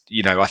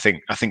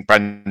think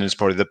Brendan's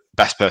probably the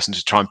best person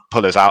to try and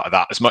pull us out of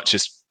that, as much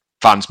as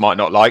fans might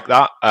not like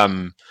that.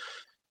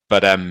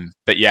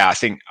 But yeah, I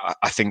think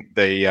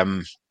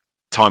the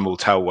time will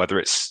tell whether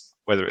it's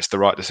the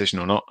right decision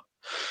or not.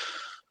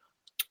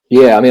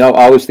 Yeah, I mean,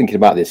 I was thinking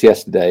about this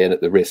yesterday, and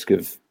at the risk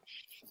of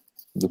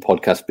the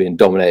podcast being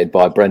dominated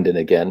by Brendan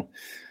again,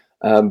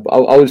 I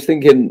was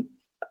thinking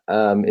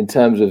in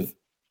terms of,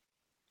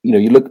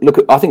 you look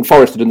at, I think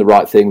Forest are doing the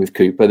right thing with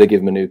Cooper. They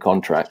give him a new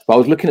contract. But I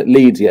was looking at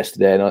Leeds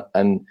yesterday,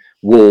 and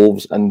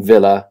Wolves and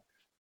Villa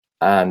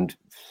and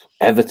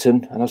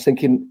Everton, and I was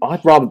thinking,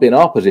 I'd rather be in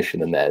our position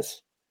than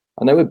theirs.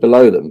 I know we're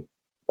below them,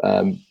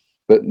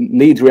 but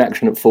Leeds'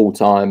 reaction at full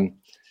time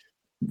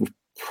was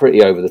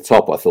pretty over the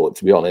top, I thought,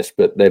 to be honest.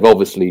 But they've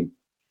obviously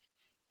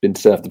been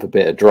served up a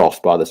bit of dross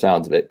by the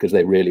sounds of it, because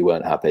they really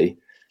weren't happy.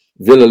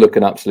 Villa look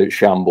an absolute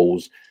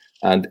shambles,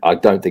 and I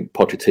don't think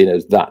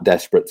Pochettino's that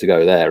desperate to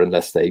go there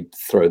unless they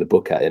throw the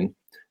book at him.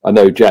 I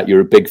know, Jack,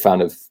 you're a big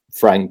fan of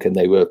Frank, and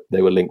they were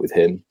linked with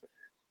him.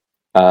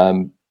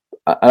 And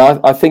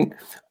I think,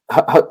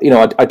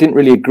 I didn't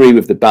really agree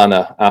with the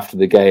banner after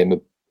the game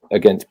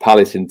against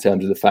Palace in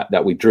terms of the fact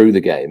that we drew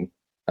the game,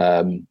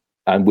 and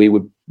we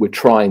were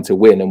trying to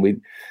win, and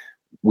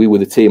we were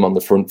the team on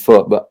the front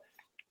foot. But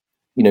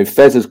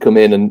Fez has come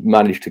in and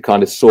managed to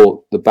kind of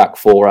sort the back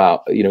four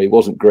out. He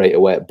wasn't great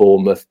away at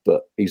Bournemouth,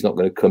 but he's not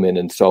going to come in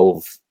and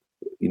solve.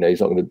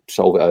 He's not going to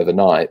solve it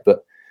overnight.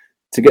 But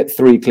to get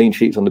 3 clean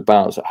sheets on the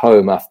bounce at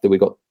home after we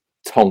got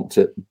tonked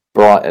at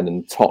Brighton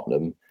and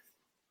Tottenham,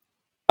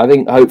 I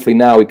think hopefully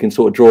now we can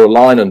sort of draw a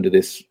line under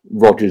this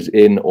Rodgers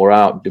in or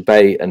out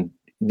debate. And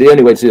the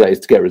only way to do that is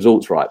to get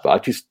results right. But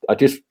I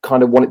just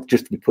kind of want it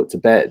just to be put to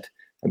bed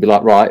and be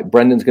like, right,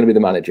 Brendan's going to be the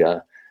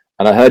manager.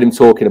 And I heard him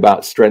talking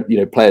about strength,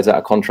 players out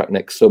of contract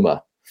next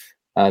summer.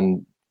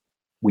 And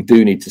we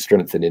do need to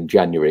strengthen in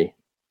January.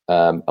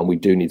 And we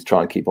do need to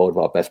try and keep hold of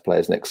our best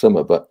players next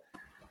summer. But,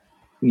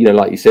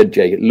 like you said,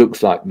 Jay, it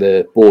looks like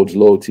the board's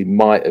loyalty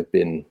might have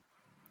been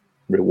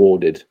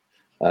rewarded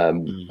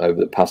over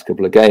the past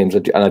couple of games.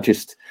 And I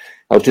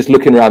was just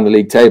looking around the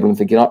league table and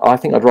thinking, I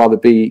think I'd rather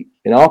be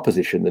in our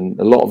position than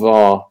a lot of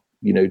our,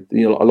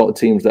 a lot of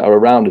teams that are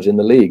around us in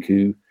the league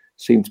who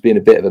seem to be in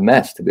a bit of a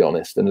mess, to be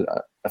honest. And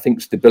I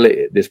think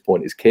stability at this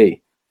point is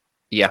key.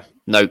 Yeah,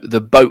 no,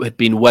 the boat had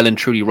been well and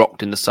truly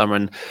rocked in the summer,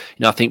 and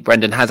I think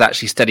Brendan has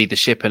actually steadied the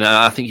ship, and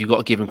I think you've got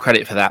to give him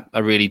credit for that. I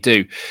really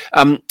do.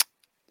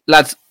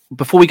 Lads,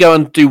 before we go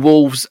and do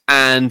Wolves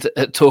and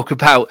talk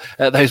about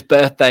those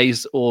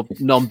birthdays or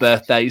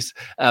non-birthdays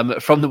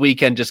from the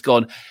weekend just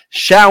gone,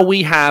 shall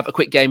we have a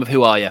quick game of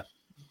Who Are You?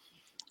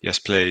 Yes,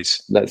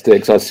 please. Let's do it.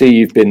 Because I see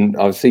you've been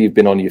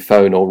on your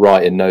phone or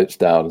writing notes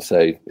down.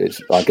 So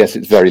I guess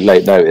it's very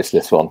late notice,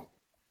 this one.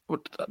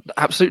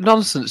 Absolute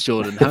nonsense,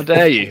 Jordan. How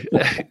dare you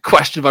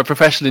question my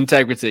professional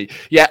integrity?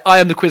 Yeah, I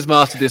am the quiz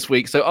master this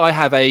week. So I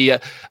have a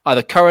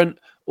either current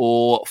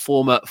or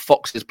former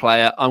Foxes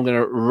player. I'm going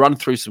to run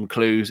through some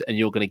clues, and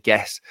you're going to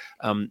guess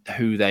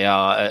who they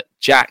are.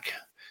 Jack,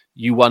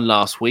 you won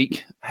last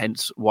week,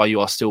 hence why you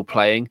are still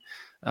playing.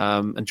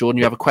 And Jordan,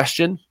 you have a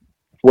question?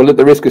 Well, at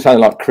the risk of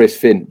sounding like Chris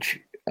Finch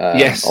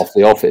yes. off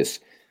The Office,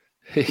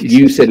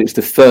 you said it's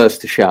the first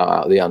to shout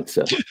out the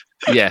answer.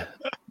 Yeah.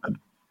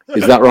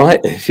 Is that right?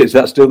 Is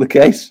that still the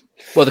case?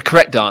 Well, the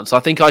correct answer. I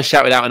think I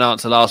shouted out an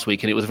answer last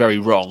week and it was very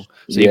wrong.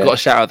 So you've got to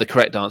shout out the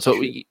correct answer.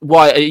 So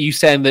why are you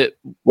saying that?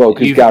 Well,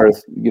 because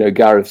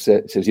Gareth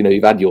says,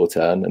 you've had your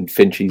turn, and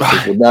Finchy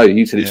says, well, no,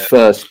 you said it's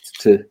first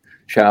to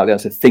shout out the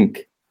answer.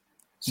 Think.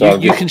 So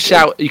you can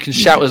shout. You can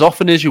shout as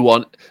often as you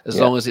want, as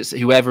long as it's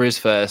whoever is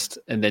first,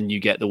 and then you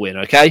get the win.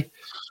 Okay.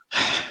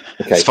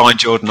 It's fine,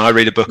 Jordan. I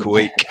read a book a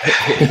week.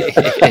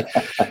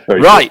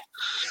 Right.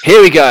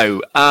 Here we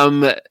go.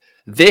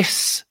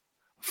 This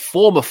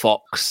former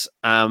Fox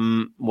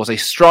was a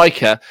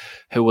striker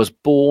who was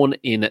born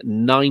in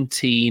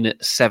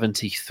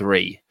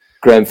 1973.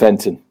 Graham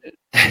Fenton.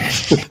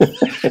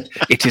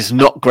 It is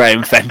not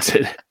Graham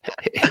Fenton.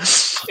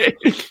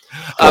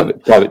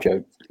 Private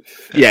joke.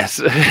 Yes.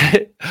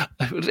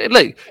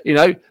 Look,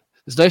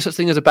 there's no such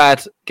thing as a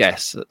bad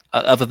guess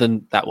other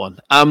than that one.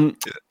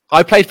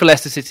 I played for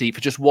Leicester City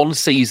for just one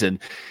season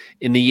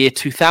in the year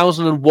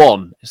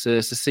 2001. It's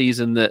a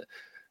season that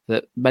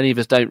many of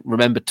us don't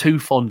remember too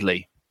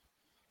fondly.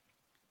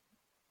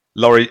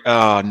 Laurie,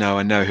 oh no,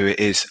 I know who it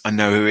is.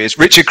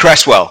 Richard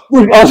Cresswell.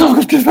 I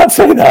was just about to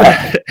say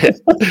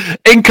that.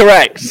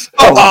 Incorrect.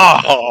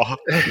 Oh.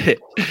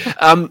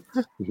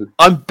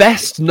 I'm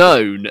best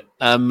known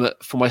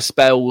for my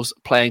spells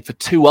playing for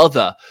two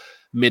other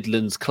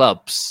Midlands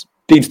clubs.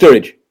 Dean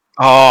Sturridge.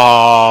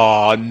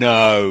 Oh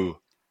no.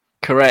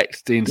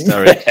 Correct, Dean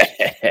Sturridge.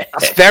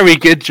 That's very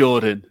good,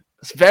 Jordan.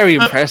 That's very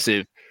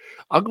impressive.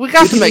 We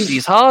have to make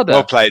these harder.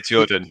 Well played,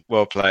 Jordan.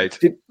 Well played.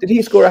 Did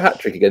he score a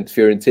hat-trick against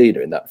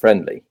Fiorentina in that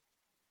friendly?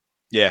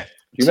 Yeah. Do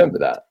you remember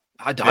that?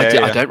 I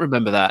don't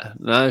remember that.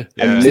 No.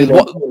 Yeah.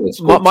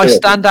 My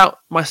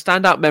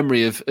standout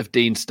memory of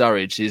Dean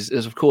Sturridge is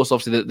of course,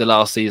 obviously, the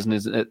last season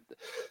is at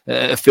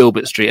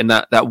Filbert Street and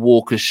that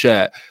Walker's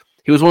shirt.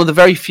 He was one of the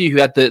very few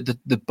who had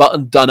the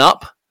button done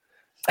up.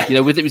 If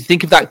you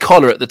think of that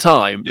collar at the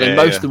time, then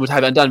most of them would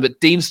have it undone. But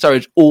Dean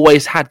Sturridge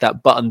always had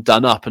that button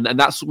done up, and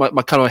that's my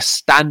kind of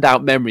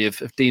standout memory of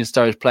Dean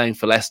Sturridge playing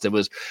for Leicester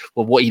was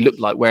what he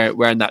looked like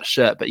wearing that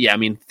shirt. But I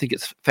think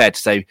it's fair to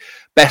say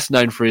best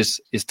known for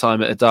his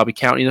time at Derby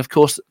County, and of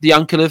course the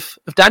uncle of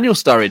Daniel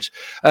Sturridge.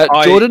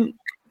 Jordan,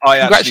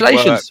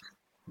 congratulations.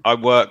 I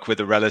work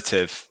with a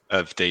relative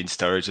of Dean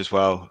Sturridge as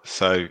well,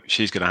 so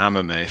she's going to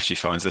hammer me if she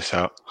finds this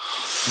out.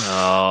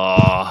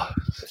 Oh.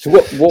 So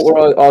what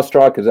were our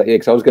strikers that year?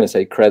 Because I was going to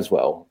say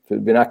Creswell. So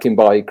it'd been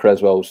Akinbaye,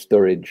 Creswell,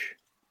 Sturridge.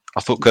 I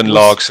thought Gunn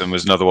Largson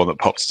was another one that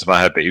popped into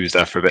my head, but he was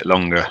there for a bit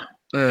longer.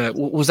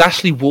 Was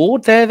Ashley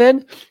Ward there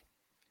then?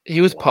 He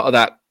was part of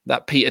that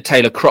Peter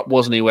Taylor crop,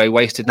 wasn't he, where he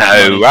wasted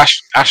that money?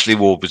 Ashley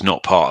Ward was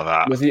not part of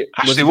that.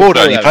 Was Ward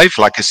only played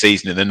for like a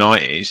season in the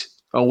 90s.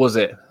 Oh, was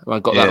it? I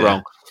got that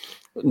wrong.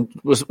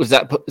 Was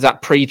that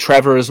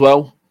pre-Trevor as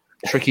well?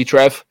 Tricky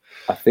Trev?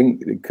 I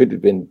think it could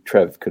have been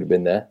Trev. Could have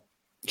been there.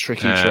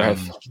 Tricky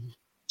Trev.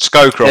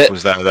 Scowcroft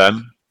was there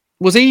then.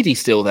 Was Edie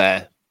still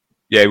there?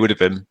 Yeah, he would have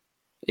been.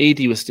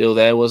 Edie was still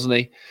there, wasn't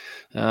he?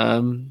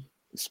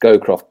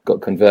 Scowcroft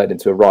got converted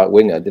into a right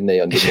winger, didn't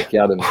he, under Nicky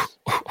Adams?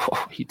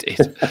 He did.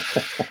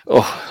 It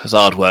was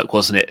hard work,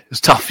 wasn't it? It was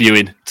tough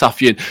viewing.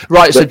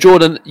 Right, so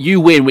Jordan, you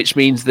win, which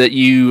means that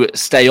you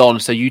stay on.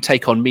 So you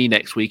take on me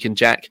next week, and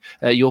Jack,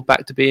 you're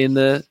back to being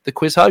the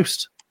quiz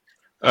host.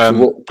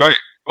 Great.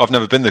 I've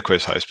never been the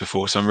quiz host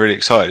before, so I'm really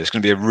excited. It's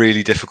going to be a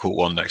really difficult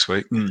one next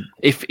week.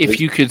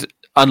 If you could,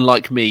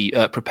 unlike me,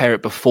 prepare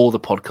it before the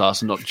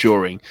podcast and not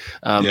during,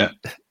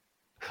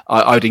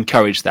 I'd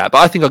encourage that. But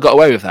I think I got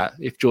away with that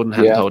if Jordan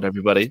hadn't told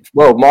everybody.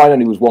 Well, mine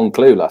only was one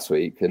clue last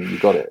week, and you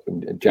got it,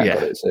 and Jack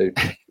got it. So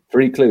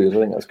 3 clues. I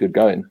think that's good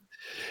going.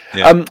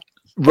 Yeah.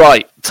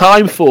 Right,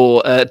 time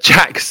for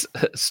Jack's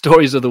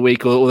stories of the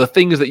week, or the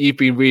things that you've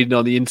been reading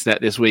on the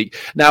internet this week.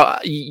 Now,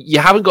 you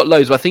haven't got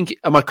loads, but I think,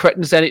 am I correct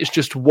in saying it's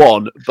just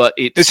one? But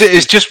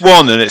it's just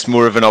one, and it's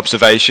more of an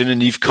observation,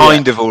 and you've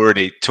kind of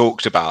already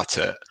talked about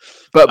it.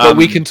 But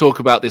we can talk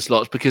about this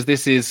lots, because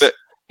this is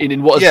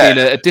in what has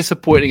been a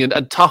disappointing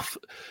and tough,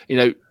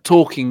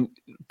 talking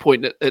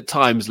point at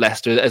times,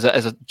 Leicester, as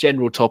a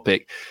general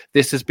topic.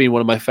 This has been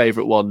one of my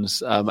favourite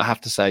ones, I have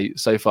to say,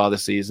 so far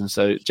this season.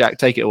 So, Jack,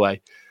 take it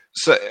away.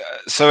 So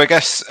I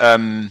guess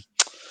we've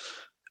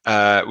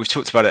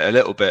talked about it a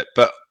little bit,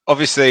 but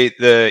obviously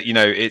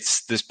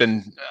there's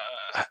been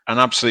an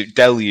absolute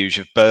deluge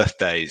of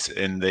birthdays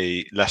in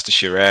the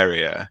Leicestershire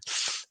area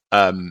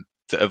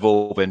that have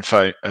all been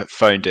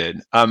phoned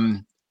in,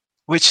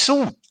 which is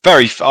all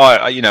very.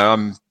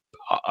 I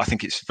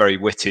think it's very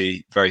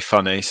witty, very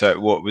funny. So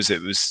what was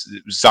it? It was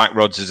Zach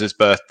Rogers'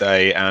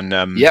 birthday, and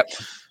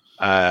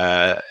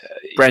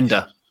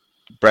Brendan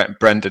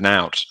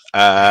out,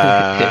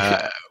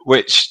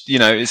 which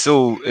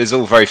is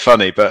all very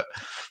funny, but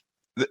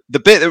the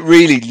bit that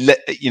really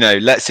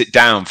lets it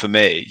down for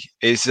me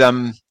is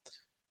don't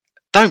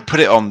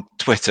put it on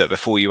Twitter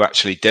before you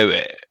actually do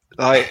it.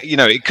 Like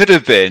it could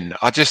have been.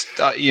 I just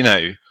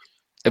do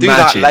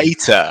that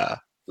later.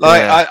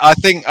 Like I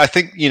think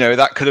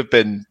that could have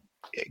been.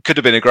 It could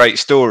have been a great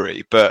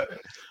story, but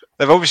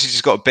they've obviously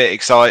just got a bit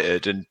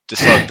excited and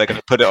decided they're going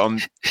to put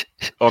it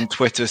on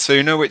Twitter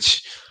sooner,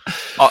 which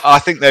I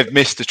think they've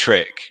missed a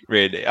trick,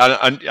 really.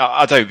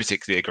 I don't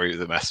particularly agree with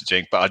the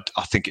messaging, but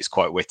I think it's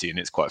quite witty and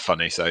it's quite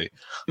funny, so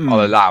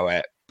I'll allow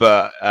it.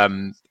 But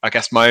I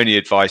guess my only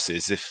advice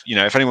is if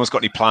anyone's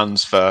got any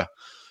plans for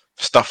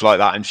stuff like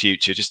that in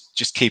future,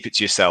 just keep it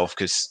to yourself,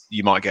 because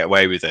you might get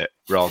away with it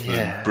rather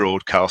than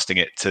broadcasting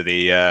it to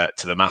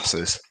the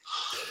masses.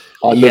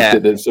 I loved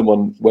it that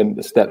someone went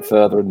a step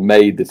further and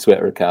made the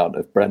Twitter account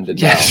of Brendan.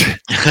 Yes.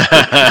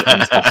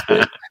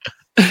 Fantastic.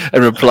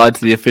 And replied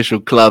to the official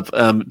club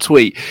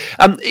tweet.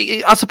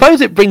 I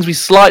suppose it brings me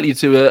slightly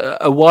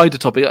to a wider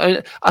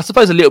topic. I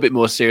suppose a little bit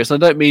more serious. I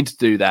don't mean to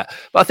do that,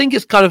 but I think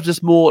it's kind of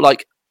just more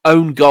like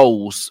own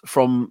goals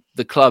from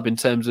the club in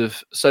terms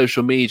of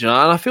social media,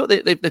 and I feel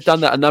that they've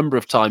done that a number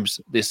of times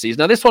this season.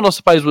 Now, this one I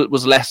suppose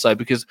was less so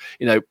because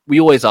we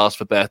always ask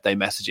for birthday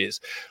messages.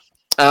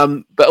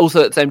 But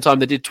also at the same time,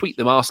 they did tweet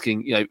them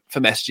asking, for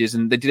messages,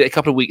 and they did it a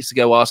couple of weeks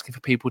ago asking for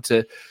people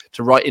to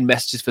write in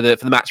messages for the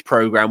match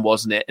program,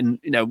 wasn't it? And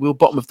we were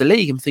bottom of the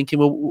league. I'm thinking,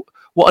 well,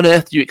 what on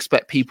earth do you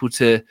expect people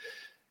to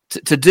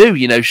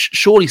do?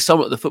 Surely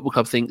someone at the football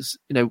club thinks,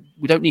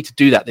 we don't need to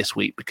do that this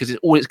week, because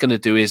all it's going to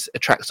do is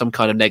attract some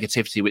kind of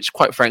negativity, which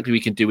quite frankly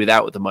we can do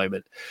without at the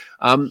moment.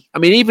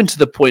 Even to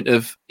the point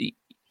of,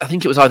 I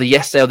think it was either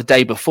yesterday or the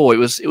day before, it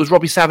was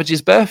Robbie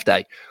Savage's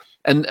birthday.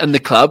 And the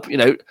club,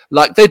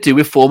 like they do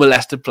with former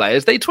Leicester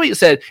players, they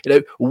said,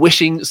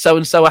 wishing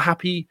so-and-so a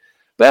happy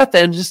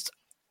birthday. And just,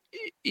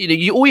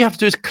 all you have to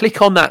do is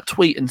click on that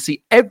tweet and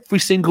see every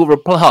single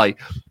reply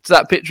to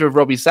that picture of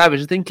Robbie Savage,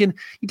 and thinking,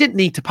 you didn't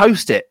need to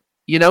post it,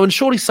 and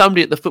surely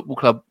somebody at the football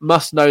club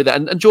must know that.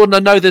 And Jordan, I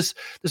know there's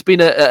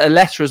been a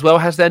letter as well,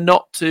 has there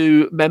not,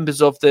 to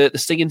members of the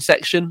singing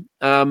section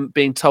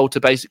being told to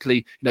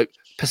basically,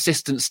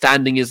 persistent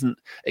standing isn't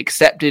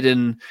accepted,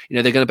 and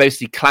they're going to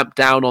basically clamp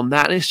down on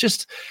that. And it's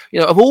just,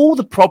 of all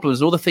the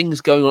problems and all the things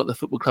going on at the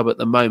football club at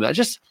the moment, I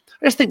just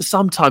think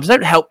sometimes they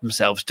don't help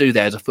themselves, do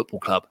they, as a football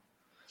club?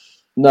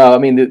 No,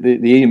 the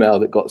email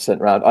that got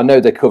sent around, I know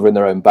they're covering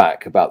their own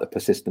back about the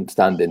persistent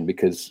standing,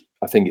 because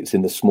I think it's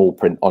in the small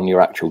print on your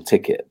actual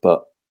ticket.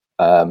 But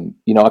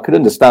I could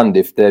understand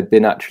if there'd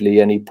been actually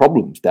any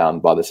problems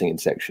down by the singing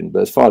section,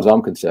 but as far as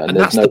I'm concerned, and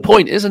that's the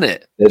point, isn't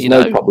it? There's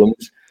no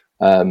problems.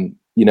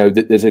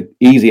 There's an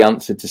easy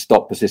answer to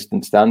stop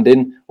persistent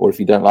standing, or if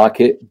you don't like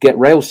it, get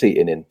rail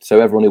seating in, so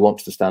everyone who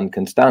wants to stand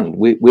can stand.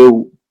 We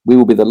will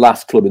be the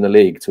last club in the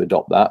league to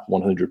adopt that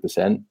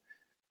 100%.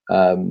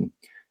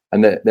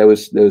 And there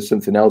was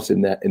something else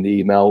in the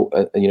email.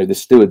 The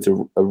stewards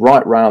are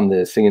right round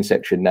the singing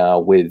section now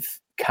with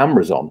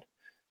cameras on.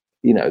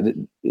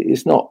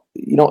 It's not,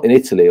 you're not in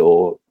Italy,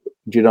 or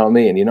do you know what I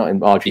mean? You're not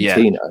in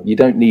Argentina. Yeah. You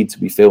don't need to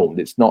be filmed.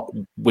 It's not.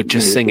 We're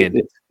just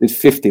singing. There's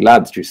 50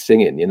 lads just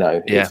singing.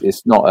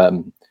 It's not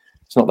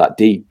that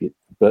deep.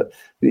 But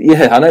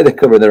I know they're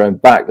covering their own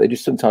back. They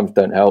just sometimes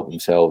don't help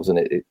themselves,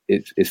 and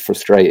it's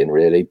frustrating,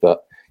 really.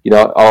 But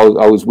I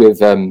was with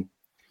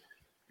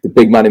the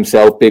big man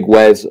himself, Big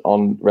Wes,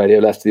 on Radio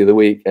Leicester the other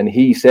week, and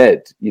he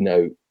said,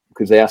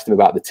 because they asked him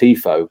about the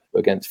tifo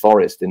against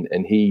Forest, and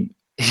he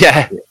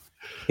said,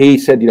 he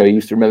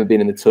used to remember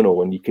being in the tunnel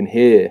when you can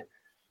hear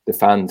the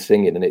fans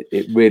singing, and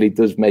it really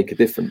does make a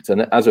difference.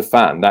 And as a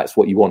fan, that's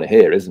what you want to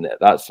hear, isn't it?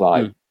 That's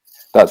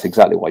that's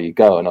exactly why you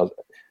go. And I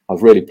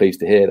was really pleased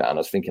to hear that. And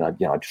I was thinking, I'd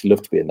just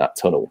love to be in that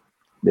tunnel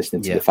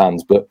listening to the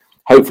fans. But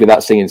hopefully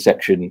that singing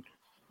section,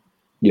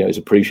 is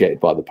appreciated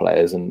by the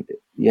players. And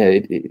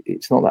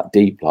it's not that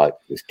deep. Like,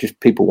 it's just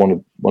people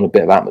want a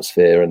bit of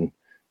atmosphere, and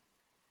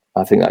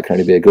I think that can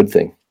only be a good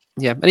thing.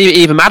 Yeah, and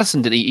even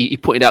Maddison did. He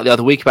pointed out the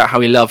other week about how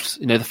he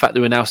loved, the fact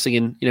that we're now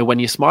singing, when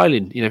you're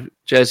smiling,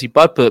 Jersey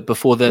Bud,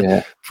 before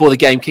the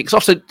game kicks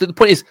off. So the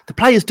point is, the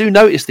players do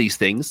notice these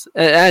things,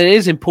 and it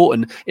is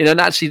important. And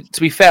actually,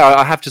 to be fair,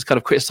 I have just kind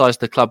of criticised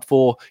the club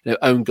for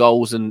own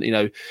goals and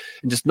and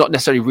just not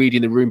necessarily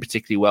reading the room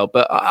particularly well.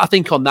 But I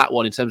think on that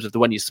one, in terms of the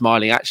when you're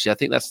smiling, actually, I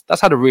think that's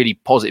had a really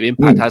positive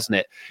impact, hasn't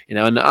it?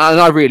 And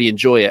I really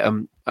enjoy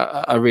it.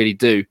 I really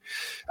do.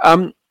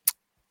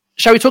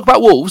 Shall we talk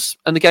about Wolves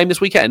and the game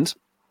this weekend?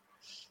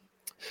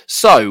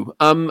 So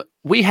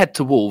we head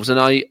to Wolves, and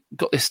I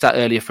got this stat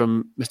earlier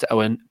from Mr.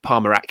 Owen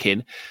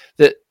Palmer-Atkin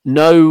that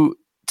no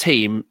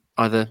team,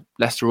 either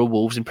Leicester or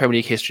Wolves, in Premier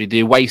League history,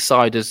 the away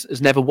side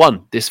has never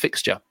won this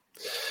fixture.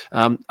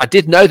 I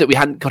did know that we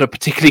hadn't got a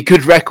particularly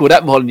good record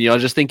at Molineux. I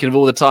was just thinking of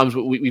all the times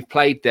we've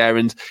played there,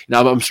 and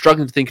I'm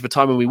struggling to think of a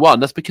time when we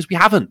won. That's because we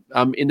haven't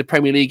in the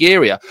Premier League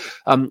era.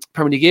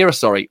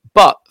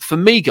 But for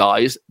me,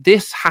 guys,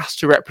 this has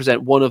to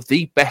represent one of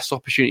the best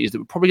opportunities that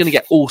we're probably going to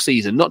get all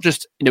season, not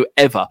just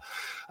ever.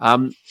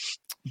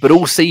 But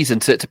all season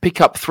to pick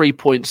up 3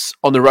 points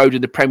on the road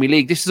in the Premier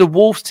League. This is a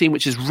Wolves team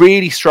which is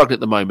really struggling at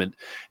the moment.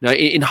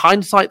 In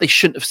hindsight, they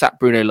shouldn't have sacked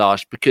Bruno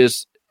Lage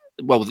because,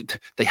 well,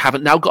 they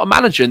haven't now got a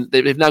manager, and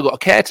they've now got a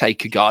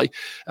caretaker guy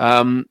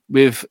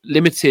with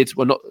limited,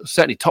 well, not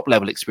certainly top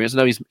level experience. I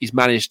know he's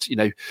managed,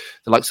 the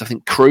likes of, I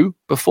think, Crewe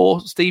before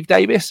Steve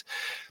Davis.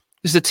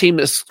 This is a team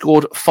that's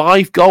scored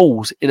 5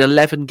 goals in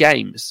 11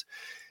 games.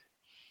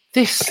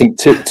 I think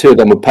two of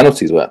them were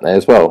penalties, weren't they,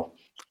 as well?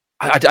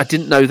 I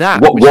didn't know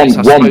that.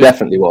 One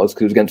definitely was,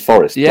 because it was against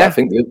Forest. Yeah. I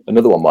think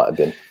another one might have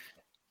been.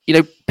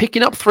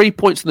 Picking up 3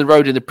 points on the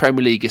road in the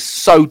Premier League is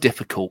so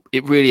difficult.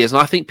 It really is.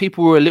 And I think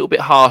people were a little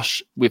bit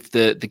harsh with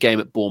the game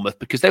at Bournemouth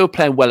because they were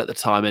playing well at the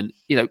time. And,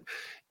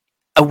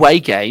 away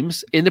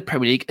games in the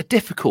Premier League are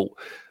difficult.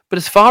 But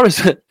as far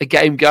as a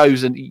game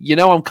goes, and,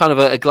 I'm kind of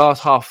a glass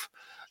half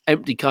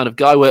empty kind of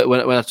guy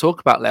when I talk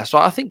about Leicester,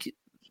 I think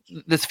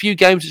there's few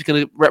games that's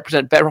going to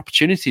represent better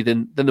opportunity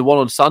than the one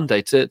on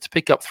Sunday to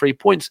pick up 3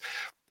 points.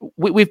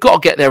 We've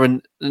got to get there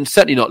and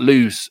certainly not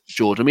lose,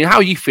 Jordan. I mean, how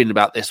are you feeling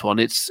about this one?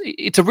 It's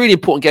a really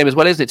important game as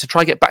well, isn't it, to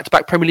try and get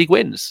back-to-back Premier League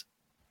wins?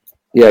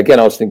 Yeah,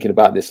 again, I was thinking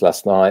about this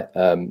last night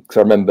because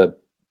I remember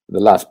the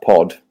last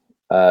pod.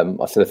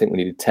 I said I think we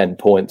needed 10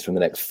 points from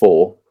the next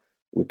 4.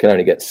 We can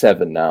only get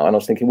 7 now. And I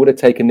was thinking, would it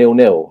take a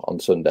 0-0 on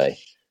Sunday?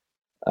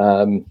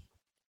 I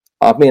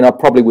mean, I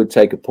probably would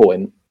take a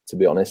point, to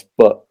be honest.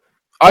 But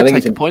I'd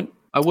take a point.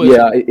 I would.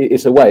 Yeah,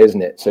 it's away,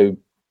 isn't it? So,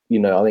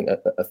 I think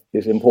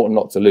it's important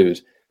not to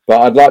lose.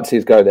 But I'd like to see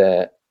us go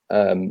there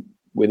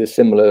with a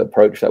similar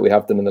approach that we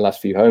have done in the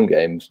last few home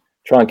games.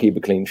 Try and keep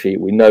a clean sheet.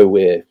 We know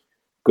we're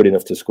good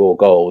enough to score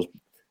goals,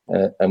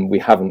 and we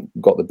haven't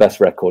got the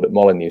best record at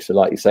Molineux. So,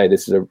 like you say,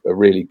 this is a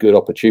really good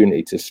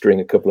opportunity to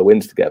string a couple of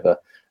wins together.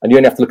 And you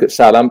only have to look at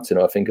Southampton,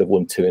 who I think have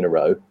won 2 in a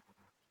row.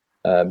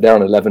 They're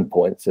on 11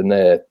 points, and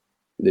they're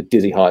the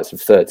dizzy heights of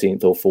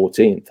 13th or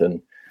 14th.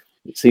 And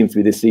it seems to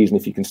be this season,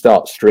 if you can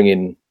start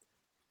stringing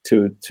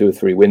two or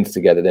 3 wins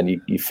together, then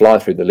you fly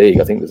through the league.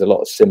 I think there's a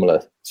lot of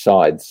similar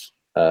sides,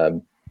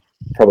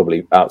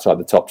 probably outside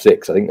the top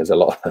 6. I think there's a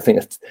lot. I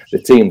think the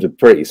teams are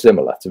pretty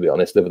similar, to be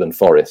honest, other than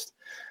Forest.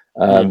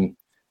 And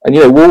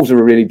Wolves are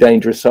a really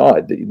dangerous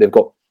side. They've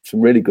got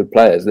some really good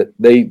players that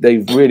they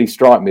really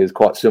strike me as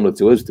quite similar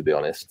to us, to be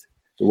honest.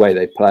 The way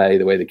they play,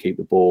 the way they keep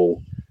the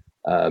ball,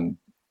 and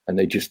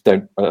they just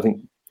don't. I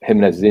think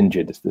Jimenez is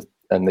injured,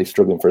 and they're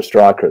struggling for a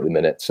striker at the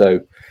minute. So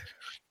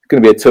it's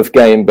going to be a tough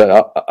game,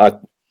 but I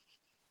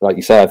like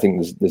you say, I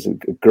think there's a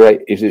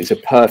great. It's a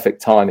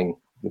perfect timing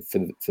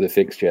for the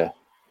fixture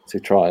to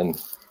try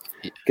and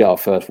get our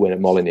first win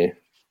at Molineux.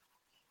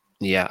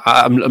 Yeah,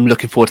 I'm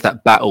looking forward to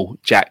that battle,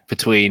 Jack,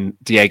 between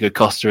Diego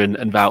Costa and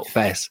Wout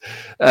Faes.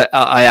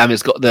 I am.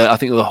 It's got I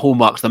think the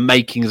hallmarks, the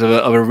makings of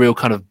a real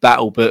kind of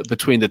battle, but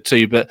between the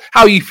two. But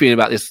how are you feeling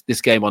about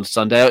this game on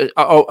Sunday?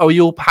 Are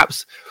you all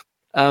perhaps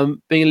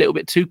being a little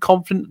bit too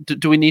confident?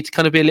 Do we need to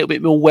kind of be a little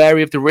bit more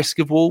wary of the risk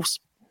of Wolves?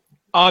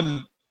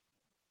 I'm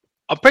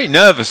pretty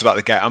nervous about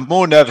the game. I'm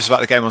more nervous about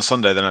the game on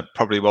Sunday than I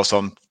probably was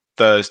on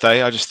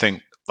Thursday. I just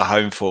think the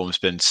home form's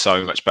been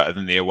so much better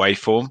than the away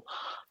form.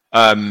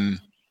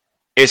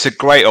 It's a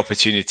great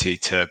opportunity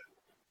to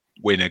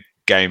win a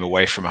game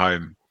away from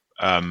home.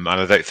 And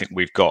I don't think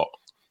we've got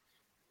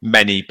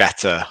many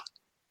better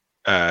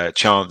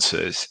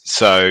chances.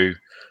 So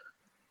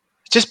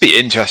just be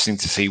interesting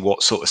to see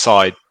what sort of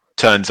side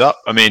turns up.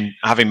 I mean,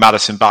 having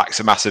Maddison back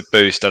is a massive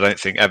boost. I don't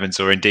think Evans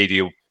or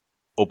Ndidi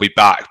will be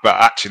back, but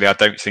actually I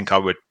don't think I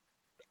would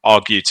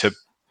argue to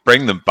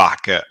bring them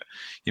back at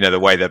the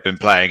way they've been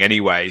playing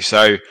anyway.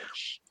 So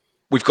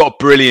we've got a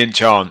brilliant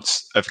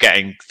chance of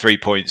getting 3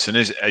 points, and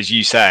as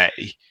you say,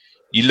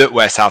 you look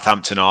where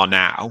Southampton are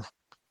now,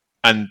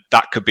 and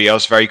that could be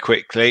us very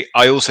quickly.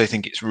 I also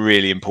think it's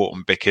really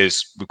important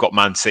because we've got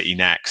Man City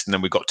next, and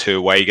then we've got 2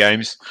 away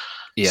games.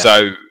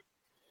 So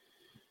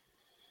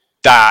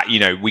that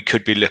we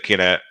could be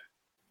looking at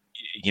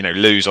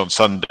lose on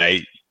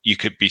Sunday. You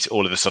could be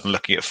all of a sudden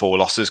looking at 4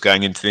 losses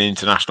going into the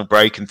international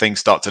break, and things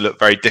start to look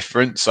very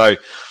different. So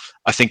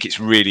I think it's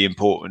really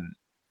important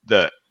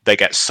that they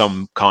get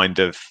some kind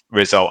of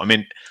result. I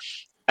mean,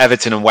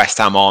 Everton and West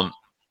Ham aren't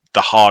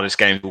the hardest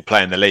games we'll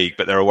play in the league,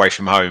 but they're away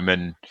from home,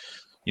 and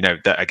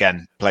that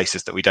again,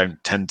 places that we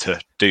don't tend to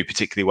do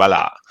particularly well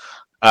at.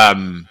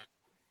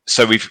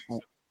 So we've,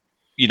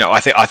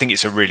 I think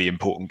it's a really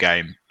important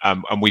game,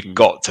 and we've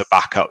got to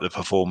back up the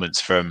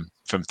performance from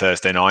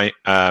Thursday night.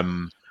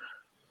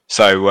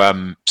 So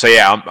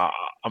yeah,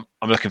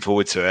 I'm looking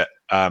forward to it,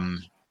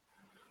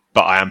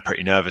 but I am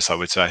pretty nervous, I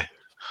would say.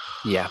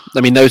 Yeah,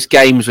 I mean, those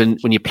games when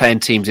you're playing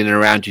teams in and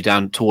around you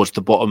down towards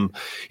the bottom,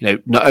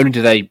 not only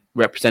do they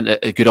represent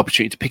a good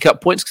opportunity to pick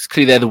up points because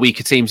clearly they're the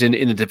weaker teams in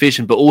the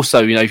division, but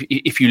also,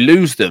 if you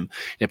lose them,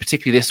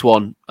 particularly this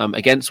one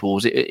against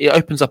Wolves, it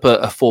opens up a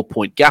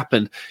 4-point gap.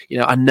 And,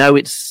 I know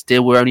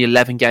we're only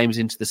 11 games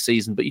into the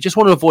season, but you just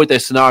want to avoid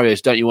those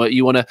scenarios, don't you?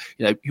 You want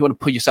to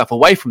put yourself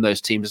away from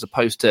those teams as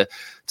opposed to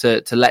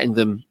letting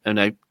them,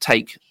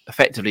 take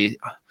effectively.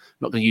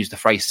 I'm not going to use the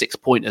phrase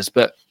 6-pointers,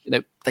 but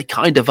they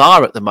kind of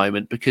are at the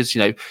moment because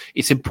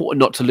it's important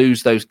not to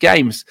lose those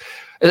games.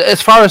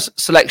 As far as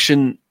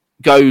selection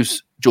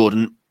goes,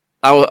 Jordan,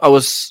 I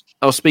was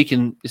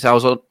speaking. I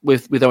was on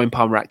with Owen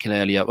Palmer-Atkin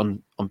earlier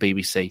on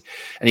BBC,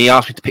 and he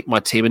asked me to pick my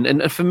team.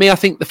 And for me, I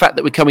think the fact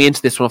that we're coming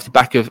into this one off the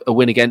back of a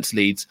win against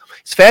Leeds,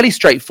 it's fairly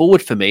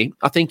straightforward for me.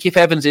 I think if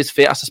Evans is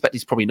fit, I suspect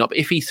he's probably not, but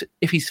if he's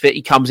fit,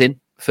 he comes in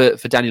for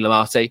Daniel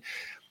Amate.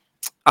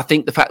 I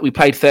think the fact we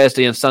played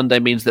Thursday and Sunday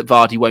means that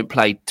Vardy won't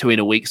play 2 in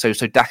a week. So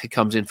Daka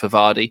comes in for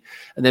Vardy,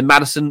 and then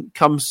Maddison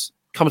comes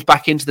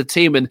back into the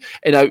team. And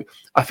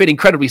I feel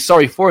incredibly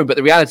sorry for him, but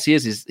the reality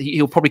is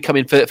he'll probably come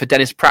in for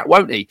Dennis Pratt,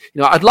 won't he?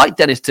 I'd like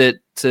Dennis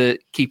to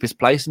keep his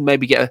place and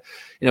maybe get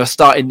a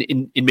start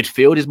in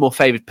midfield, his more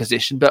favoured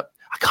position, but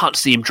I can't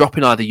see him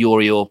dropping either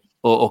Yuri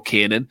or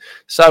Kiernan.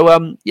 So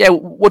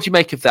what do you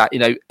make of that?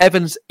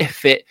 Evans, if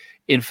fit,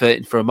 in for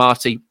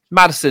Amati,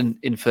 Maddison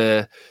in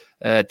for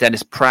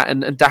Dennis Pratt,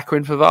 and Daka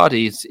in for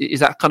Vardy. Is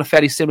that kind of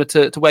fairly similar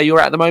to where you're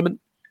at the moment?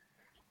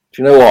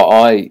 Do you know what?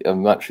 I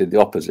am actually the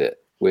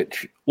opposite,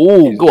 which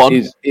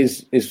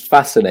is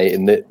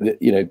fascinating.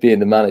 That being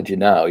the manager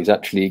now, he's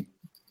actually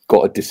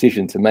got a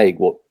decision to make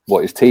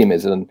what his team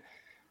is, and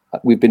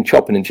we've been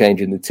chopping and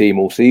changing the team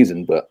all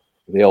season. But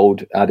the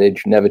old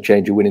adage, never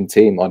change a winning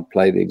team. I'd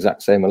play the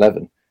exact same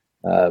 11.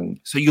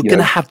 So you're going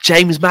to have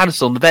James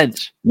Maddison on the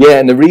bench? Yeah,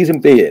 and the reason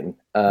being,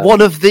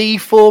 one of the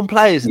form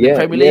players in the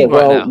Premier League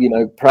right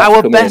now. Pratt's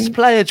our best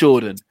player,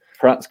 Jordan.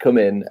 Pratt's come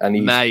in and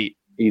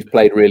he's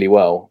played really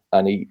well,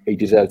 and he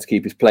deserves to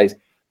keep his place.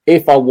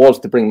 If I was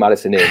to bring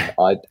Maddison in,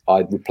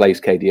 I'd replace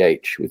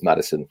KDH with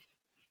Maddison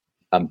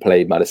and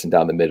play Maddison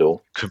down the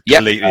middle.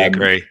 Completely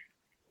agree.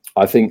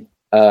 I think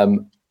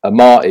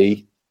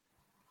Amati's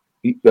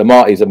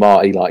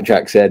Amati, like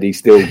Jack said. He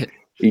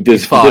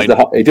does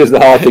the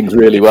hard things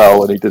really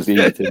well, and he does the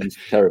easy things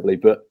terribly.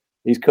 But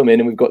he's come in,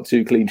 and we've got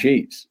 2 clean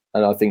sheets,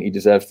 and I think he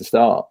deserves to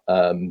start.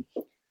 And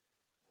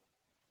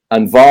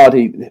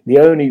Vardy, the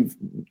only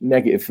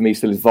negative for me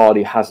still is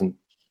Vardy hasn't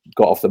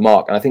got off the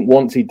mark, and I think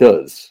once he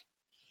does,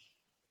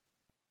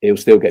 he'll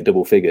still get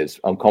double figures.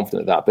 I'm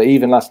confident of that. But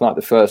even last night,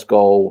 the first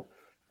goal,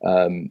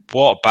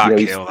 what a back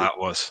heel that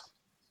was!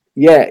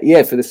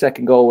 Yeah. For the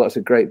second goal, that's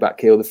a great back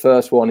heel. The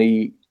first one,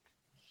 he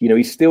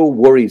still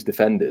worries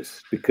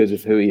defenders because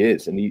of who he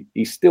is, and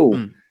he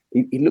still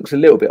he looks a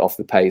little bit off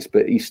the pace,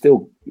 but he's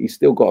still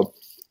got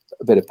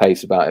a bit of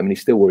pace about him, and he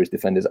still worries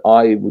defenders.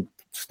 I would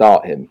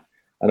start him,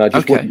 and I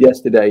just wondered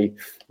yesterday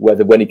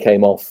whether when he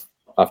came off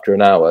after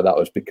an hour, that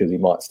was because he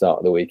might start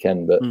at the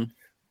weekend. But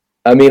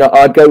I mean,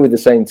 I'd go with the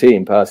same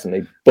team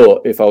personally,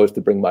 but if I was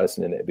to bring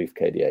Maddison in, it'd be for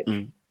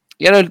KDH.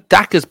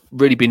 Daka's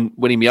really been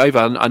winning me over.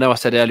 I know I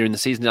said earlier in the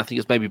season, I think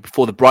it was maybe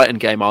before the Brighton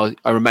game, I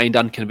remained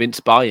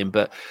unconvinced by him,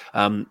 but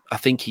I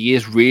think he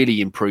is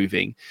really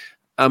improving.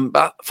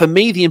 But for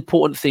me, the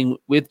important thing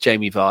with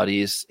Jamie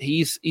Vardy is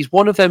he's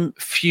one of them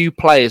few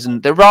players,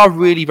 and there are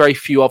really very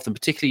few of them,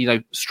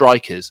 particularly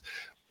strikers,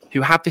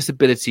 who have this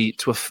ability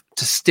to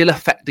still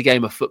affect the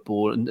game of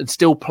football and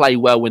still play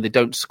well when they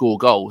don't score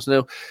goals.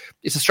 Now,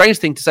 it's a strange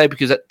thing to say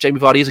because Jamie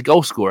Vardy is a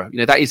goal scorer.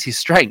 That is his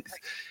strength.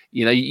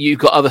 You've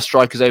got other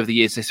strikers over the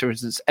years. So, for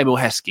instance, Emil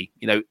Heskey.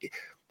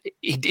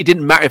 It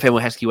didn't matter if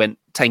Emil Heskey went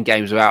 10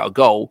 games without a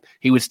goal,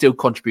 he would still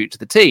contribute to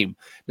the team.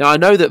 Now, I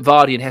know that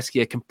Vardy and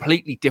Heskey are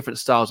completely different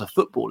styles of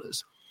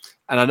footballers.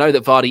 And I know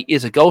that Vardy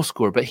is a goal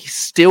scorer, but he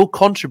still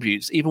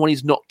contributes even when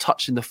he's not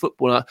touching the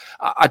football.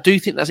 I do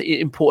think that's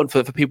important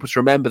for people to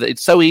remember that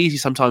it's so easy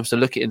sometimes to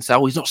look at it and say,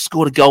 he's not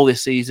scored a goal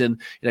this season,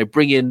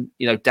 bring in,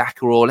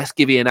 Daka, or let's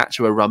give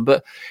Iheanacho a run.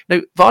 But,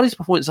 Vardy's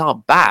performances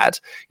aren't bad.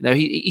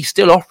 He's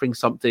still offering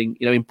something,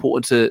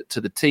 important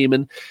to the team.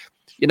 And,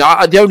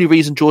 the only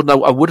reason, Jordan,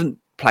 I wouldn't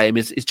play him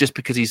is just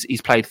because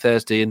he's played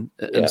Thursday and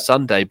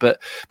Sunday. But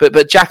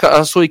Jack,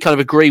 I saw you kind of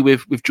agree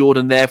with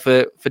Jordan there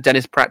for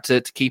Dennis Pratt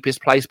to keep his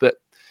place, but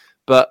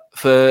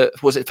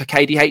was it for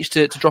KDH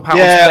to drop out?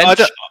 Yeah,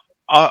 onto the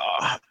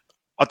bench?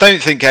 I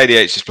don't think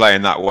KDH is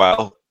playing that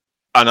well,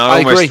 and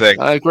I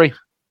agree.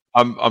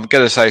 I'm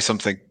going to say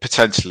something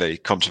potentially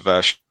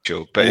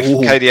controversial, but if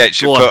KDH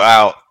should put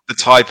out the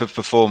type of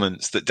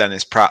performance that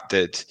Dennis Pratt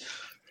did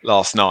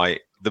last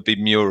night, there'd be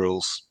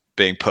murals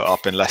being put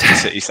up in Leicester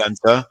City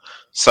Centre.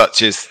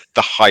 Such is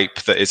the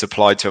hype that is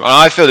applied to him. And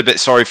I feel a bit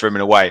sorry for him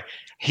in a way.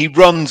 He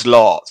runs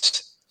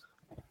lots,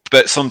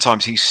 but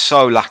sometimes he's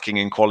so lacking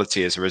in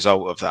quality as a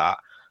result of that.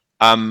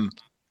 And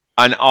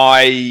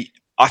I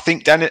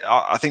think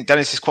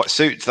Dennis is quite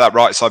suited to that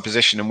right side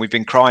position, and we've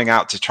been crying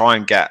out to try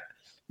and get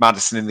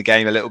Maddison in the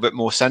game a little bit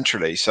more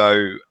centrally.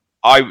 So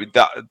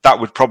that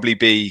would probably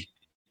be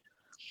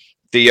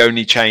the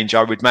only change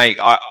I would make.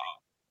 I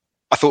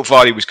thought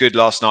Vardy was good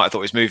last night. I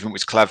thought his movement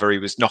was clever. He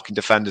was knocking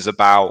defenders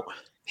about.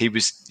 He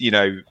was, he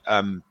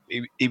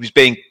was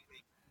being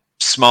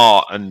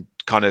smart and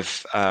kind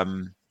of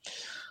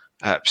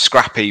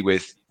scrappy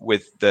with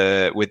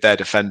their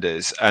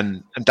defenders.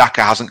 And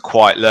Daka hasn't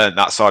quite learned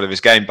that side of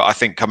his game. But I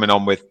think coming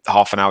on with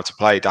half an hour to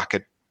play,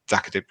 Daka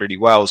did really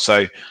well.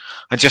 So,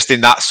 and just in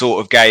that sort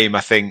of game,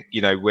 I think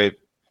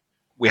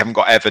we haven't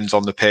got Evans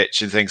on the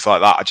pitch and things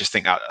like that. I just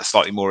think a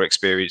slightly more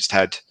experienced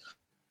head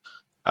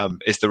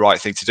is the right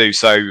thing to do.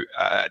 So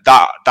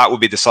that would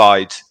be the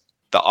side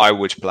that I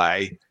would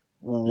play.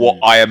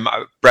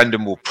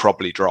 Brendan will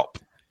probably drop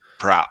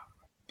Pratt,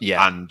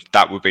 and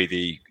that would be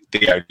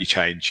the only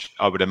change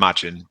I would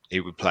imagine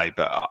he would play.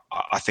 But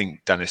I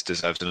think Dennis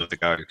deserves another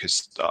go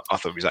because I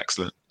thought he was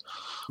excellent.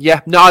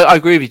 Yeah, no, I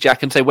agree with you,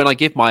 Jack. And say when I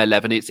give my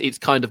 11, it's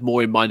kind of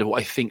more in mind of what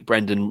I think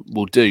Brendan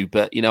will do.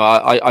 But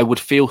I would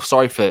feel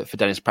sorry for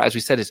Dennis Pratt. As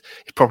we said, it's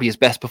probably his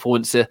best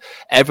performance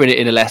ever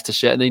in a Leicester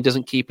shirt, and then he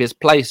doesn't keep his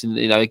place. And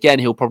again,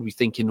 he'll probably be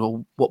thinking,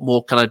 well, what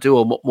more can I do,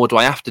 or what more do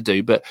I have to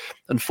do? But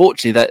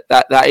unfortunately,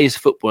 that is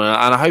football,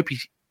 and I hope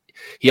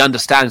he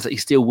understands that he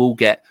still will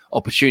get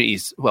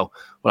opportunities. Well,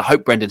 I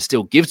hope Brendan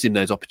still gives him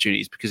those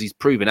opportunities, because he's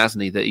proven,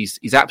 hasn't he, that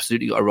he's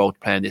absolutely got a role to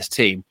play in this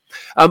team.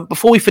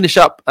 Before we finish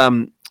up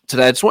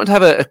today, I just wanted to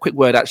have a quick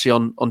word actually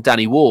on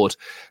Danny Ward.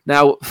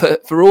 Now,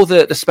 for all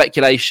the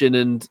speculation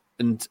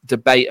and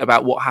debate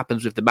about what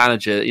happens with the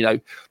manager,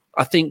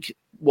 I think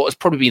what has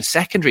probably been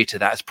secondary to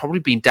that has probably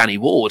been Danny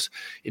Ward,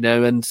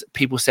 and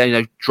people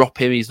saying, drop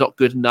him, he's not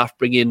good enough,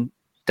 bring in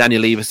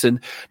Daniel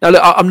Everson. Now,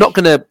 look, I'm not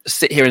going to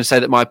sit here and say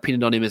that my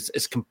opinion on him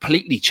has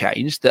completely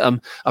changed. That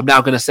I'm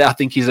now going to say I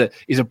think he's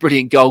a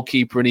brilliant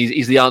goalkeeper and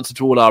he's the answer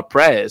to all our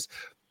prayers.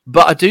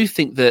 But I do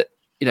think that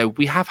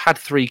we have had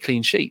 3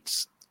 clean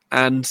sheets,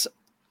 and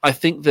I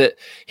think that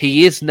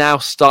he is now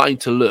starting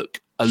to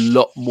look a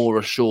lot more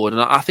assured.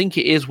 And I think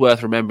it is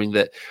worth remembering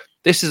that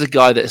this is a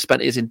guy that has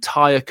spent his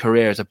entire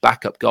career as a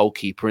backup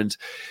goalkeeper, and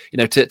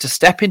to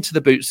step into the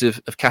boots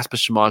of Kasper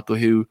Schmeichel,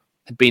 who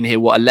had been here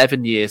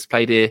 11 years,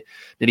 played here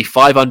nearly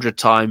 500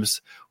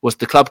 times, was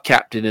the club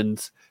captain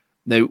and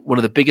one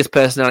of the biggest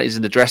personalities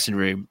in the dressing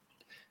room.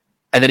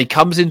 And then he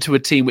comes into a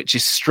team which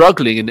is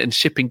struggling and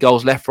shipping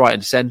goals left, right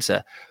and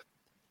centre.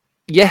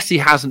 Yes, he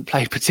hasn't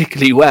played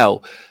particularly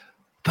well,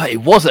 but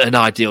it wasn't an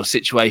ideal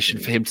situation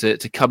for him to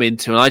come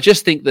into. And I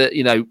just think that,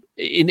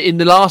 in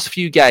the last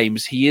few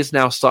games, he is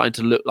now starting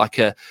to look like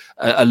a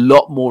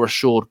lot more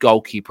assured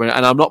goalkeeper.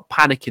 And I'm not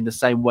panicking the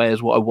same way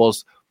as what I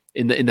was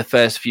in the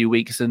first few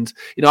weeks. And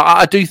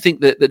I do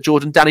think that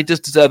Jordan Danny does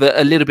deserve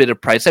a little bit of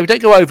praise. So we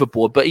don't go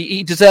overboard, but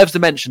he deserves the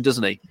mention,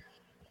 doesn't he?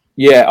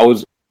 Yeah, I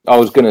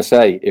was going to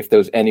say, if there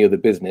was any other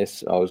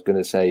business, I was going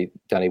to say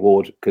Danny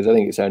Ward, because I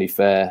think it's only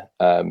fair.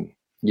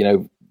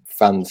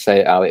 Fans say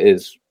it how it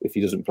is. If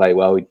he doesn't play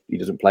well, he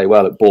doesn't play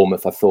well. At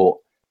Bournemouth, I thought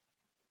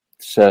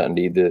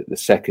certainly the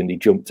second he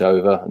jumped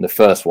over, and the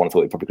first one I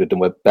thought he probably could have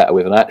done better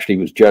with. And I actually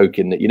was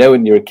joking that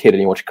when you're a kid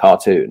and you watch a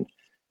cartoon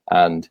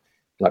and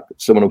like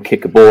someone will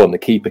kick a ball and the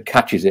keeper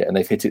catches it and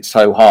they've hit it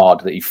so hard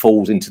that he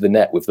falls into the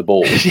net with the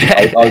ball.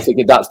 I was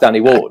thinking that's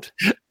Danny Ward.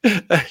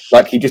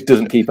 Like he just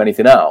doesn't keep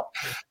anything out.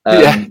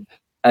 And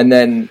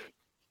then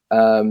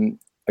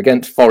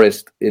against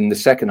Forest in the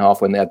second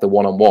half when they had the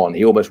one-on-one,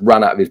 he almost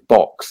ran out of his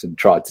box and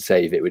tried to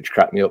save it, which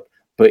cracked me up.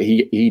 But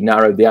he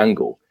narrowed the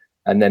angle.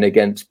 And then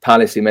against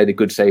Palace, he made a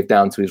good save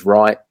down to his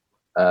right.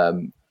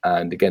 And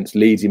against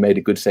Leeds, he made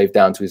a good save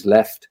down to his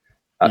left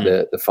at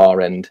the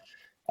far end.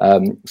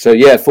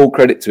 Full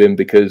credit to him,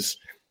 because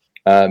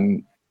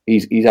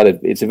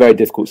it's a very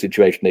difficult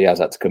situation he has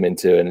had to come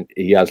into, and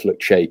he has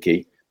looked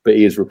shaky, but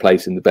he is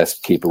replacing the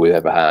best keeper we've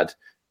ever had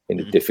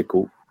in a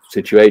difficult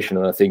situation.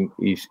 And I think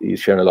he's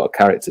shown a lot of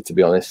character, to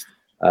be honest.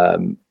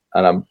 And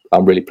I'm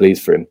really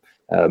pleased for him.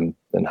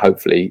 And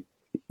hopefully,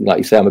 like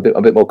you say, I'm a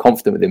bit more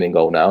confident with him in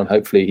goal now, and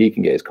hopefully he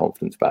can get his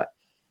confidence back.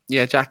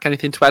 Yeah, Jack,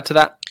 anything to add to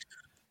that?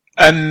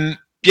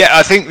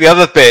 I think the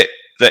other bit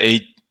that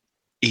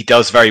he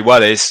does very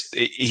well is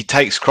he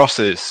takes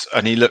crosses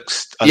and he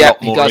looks a lot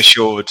more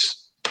assured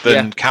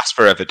than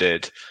Kasper ever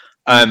did.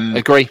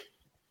 Agree.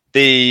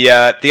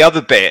 The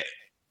other bit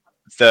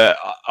that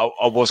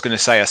I was going to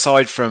say,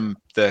 aside from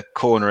the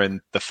corner in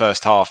the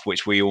first half,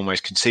 which we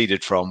almost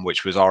conceded from,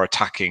 which was our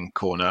attacking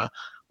corner,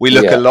 we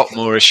look a lot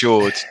more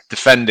assured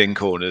defending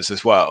corners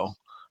as well.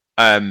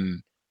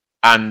 And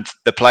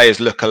the players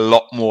look a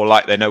lot more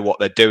like they know what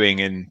they're doing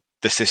in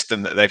the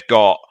system that they've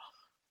got.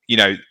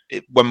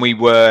 When we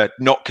were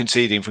not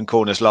conceding from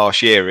corners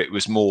last year, it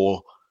was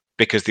more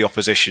because the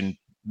opposition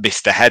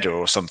missed a header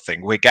or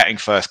something. We're getting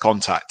first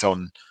contact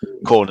on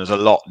corners a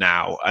lot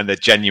now, and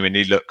it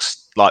genuinely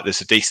looks like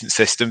there's a decent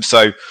system.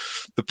 So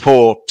the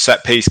poor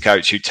set piece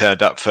coach who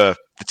turned up for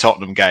the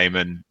Tottenham game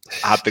and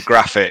had the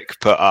graphic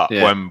put up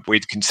when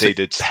we'd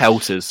conceded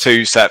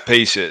 2 set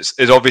pieces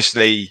has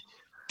obviously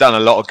done a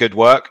lot of good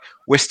work.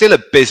 We're still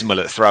abysmal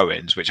at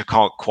throw-ins, which I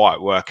can't quite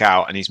work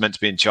out, and he's meant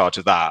to be in charge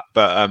of that.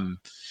 But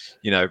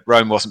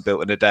Rome wasn't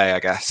built in a day, I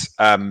guess.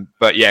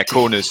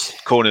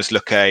 Corners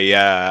look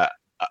a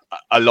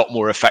lot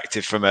more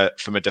effective from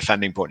a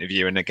defending point of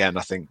view. And again,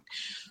 I think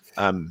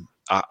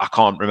I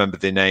can't remember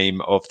the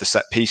name of the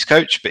set piece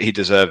coach, but he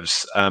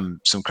deserves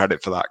some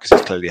credit for that, because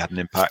he's clearly had an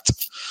impact.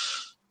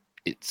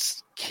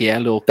 It's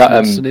Kiel or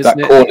Wilson, isn't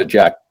it? Corner,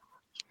 Jack.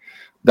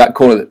 That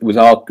corner was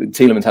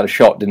Tielemans had a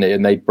shot, didn't he?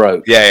 And they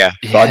broke. Yeah.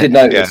 But I did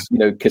notice,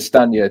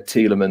 Castagna,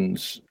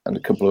 Tielemans, and a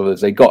couple of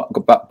others, they got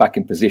back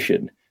in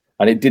position.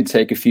 And it did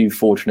take a few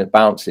fortunate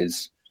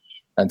bounces,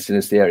 and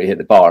Sinisterra hit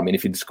the bar. I mean,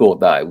 if he'd scored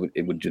that,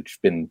 it would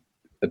just been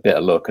a bit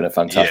of luck and a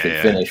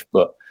fantastic finish.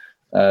 But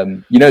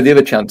the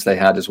other chance they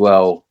had as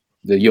well,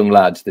 the young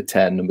lads,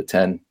 number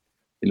 10,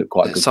 he looked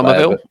quite a good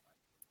Somerville?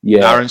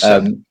 Player.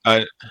 Aronson.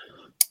 I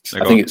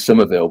think it's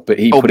Somerville, but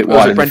he put it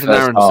wide in the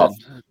first half.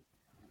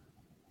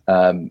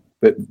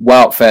 But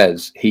Wout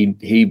Fez,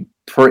 he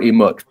pretty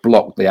much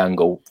blocked the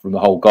angle from the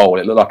whole goal.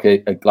 It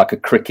looked like a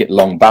cricket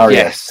long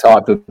barrier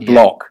type of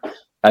block,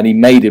 and he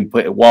made him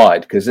put it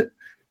wide. Because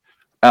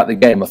at the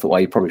game, I thought, well,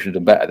 he probably should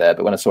have done better there.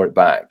 But when I saw it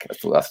back, I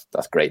thought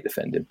that's great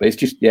defending. But it's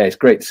just, it's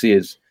great to see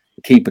his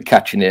keeper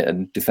catching it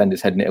and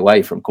defenders heading it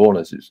away from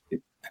corners.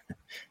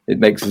 It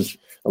makes us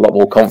a lot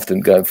more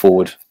confident going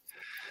forward.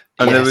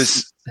 And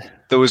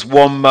there was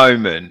one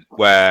moment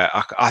where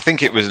I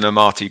think it was an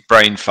Amati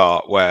brain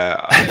fart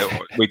where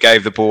we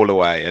gave the ball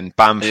away and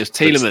Bamford was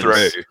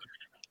through.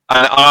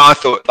 And I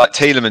thought, like,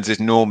 Tielemans is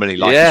normally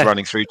he's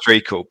running through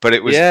treacle, but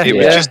it was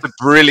just a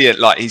brilliant,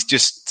 he's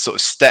just sort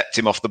of stepped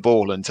him off the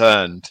ball and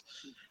turned,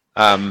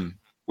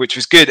 which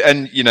was good.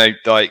 And,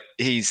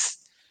 he's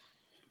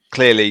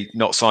clearly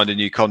not signed a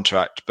new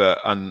contract,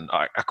 and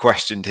I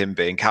questioned him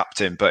being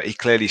captain, but he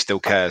clearly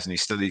still cares, and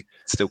he's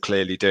still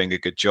clearly doing a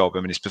good job. I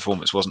mean, his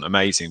performance wasn't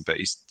amazing, but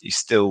he's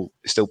still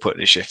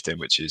putting his shift in,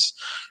 which is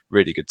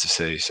really good to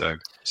see. So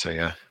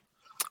yeah.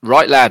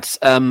 Right, lads.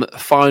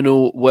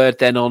 Final word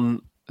then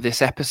on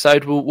this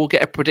episode. We'll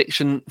get a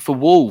prediction for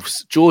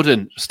Wolves.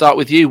 Jordan, start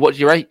with you. What do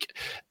you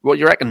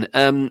reckon?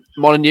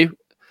 Molyneux,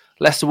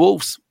 Leicester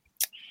Wolves.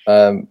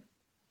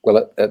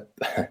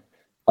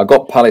 I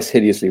got Palace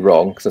hideously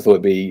wrong because I thought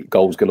it'd be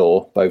goals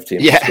galore, both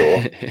teams to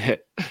score.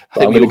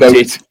 But I'm going to go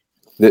with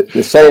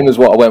the same as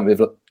what I went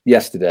with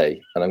yesterday,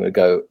 and I'm going to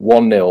go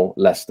 1-0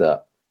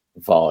 Leicester,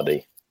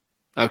 Vardy.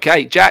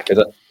 Okay, Jack.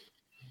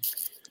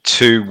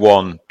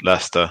 2-1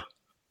 Leicester.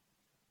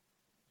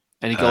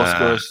 Any goal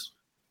scorers?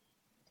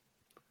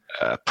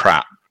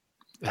 Pratt.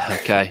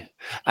 Okay,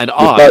 and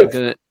I'm going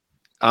to.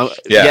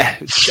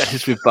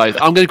 Just with both.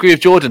 I'm going to agree with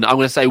Jordan. I'm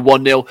going to say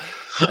 1-0,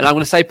 and I'm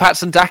going to say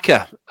Patson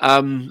Daka.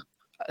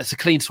 It's a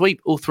clean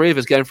sweep. All three of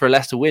us going for a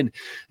Leicester win.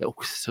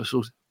 It's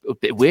a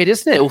bit weird,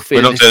 isn't it? All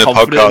We're not doing a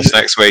podcast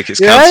next week. It's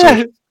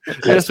cancelled.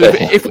 So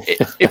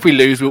if we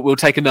lose, we'll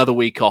take another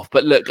week off.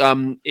 But look,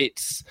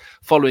 it's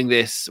following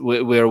this.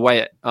 We're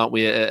away, aren't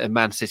we, at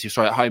Man City?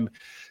 Sorry, at home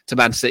to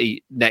Man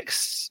City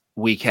next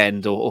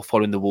weekend, or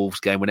following the Wolves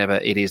game, whenever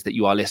it is that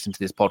you are listening to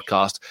this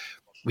podcast.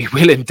 We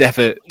will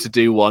endeavour to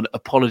do one.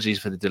 Apologies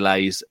for the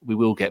delays. We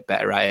will get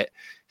better at it.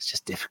 It's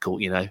just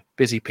difficult,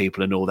 busy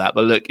people and all that.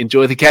 But look,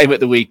 enjoy the game at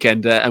the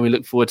weekend, and we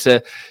look forward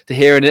to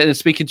hearing it and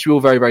speaking to you all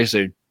very, very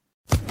soon.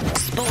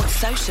 Sports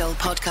Social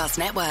Podcast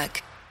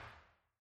Network.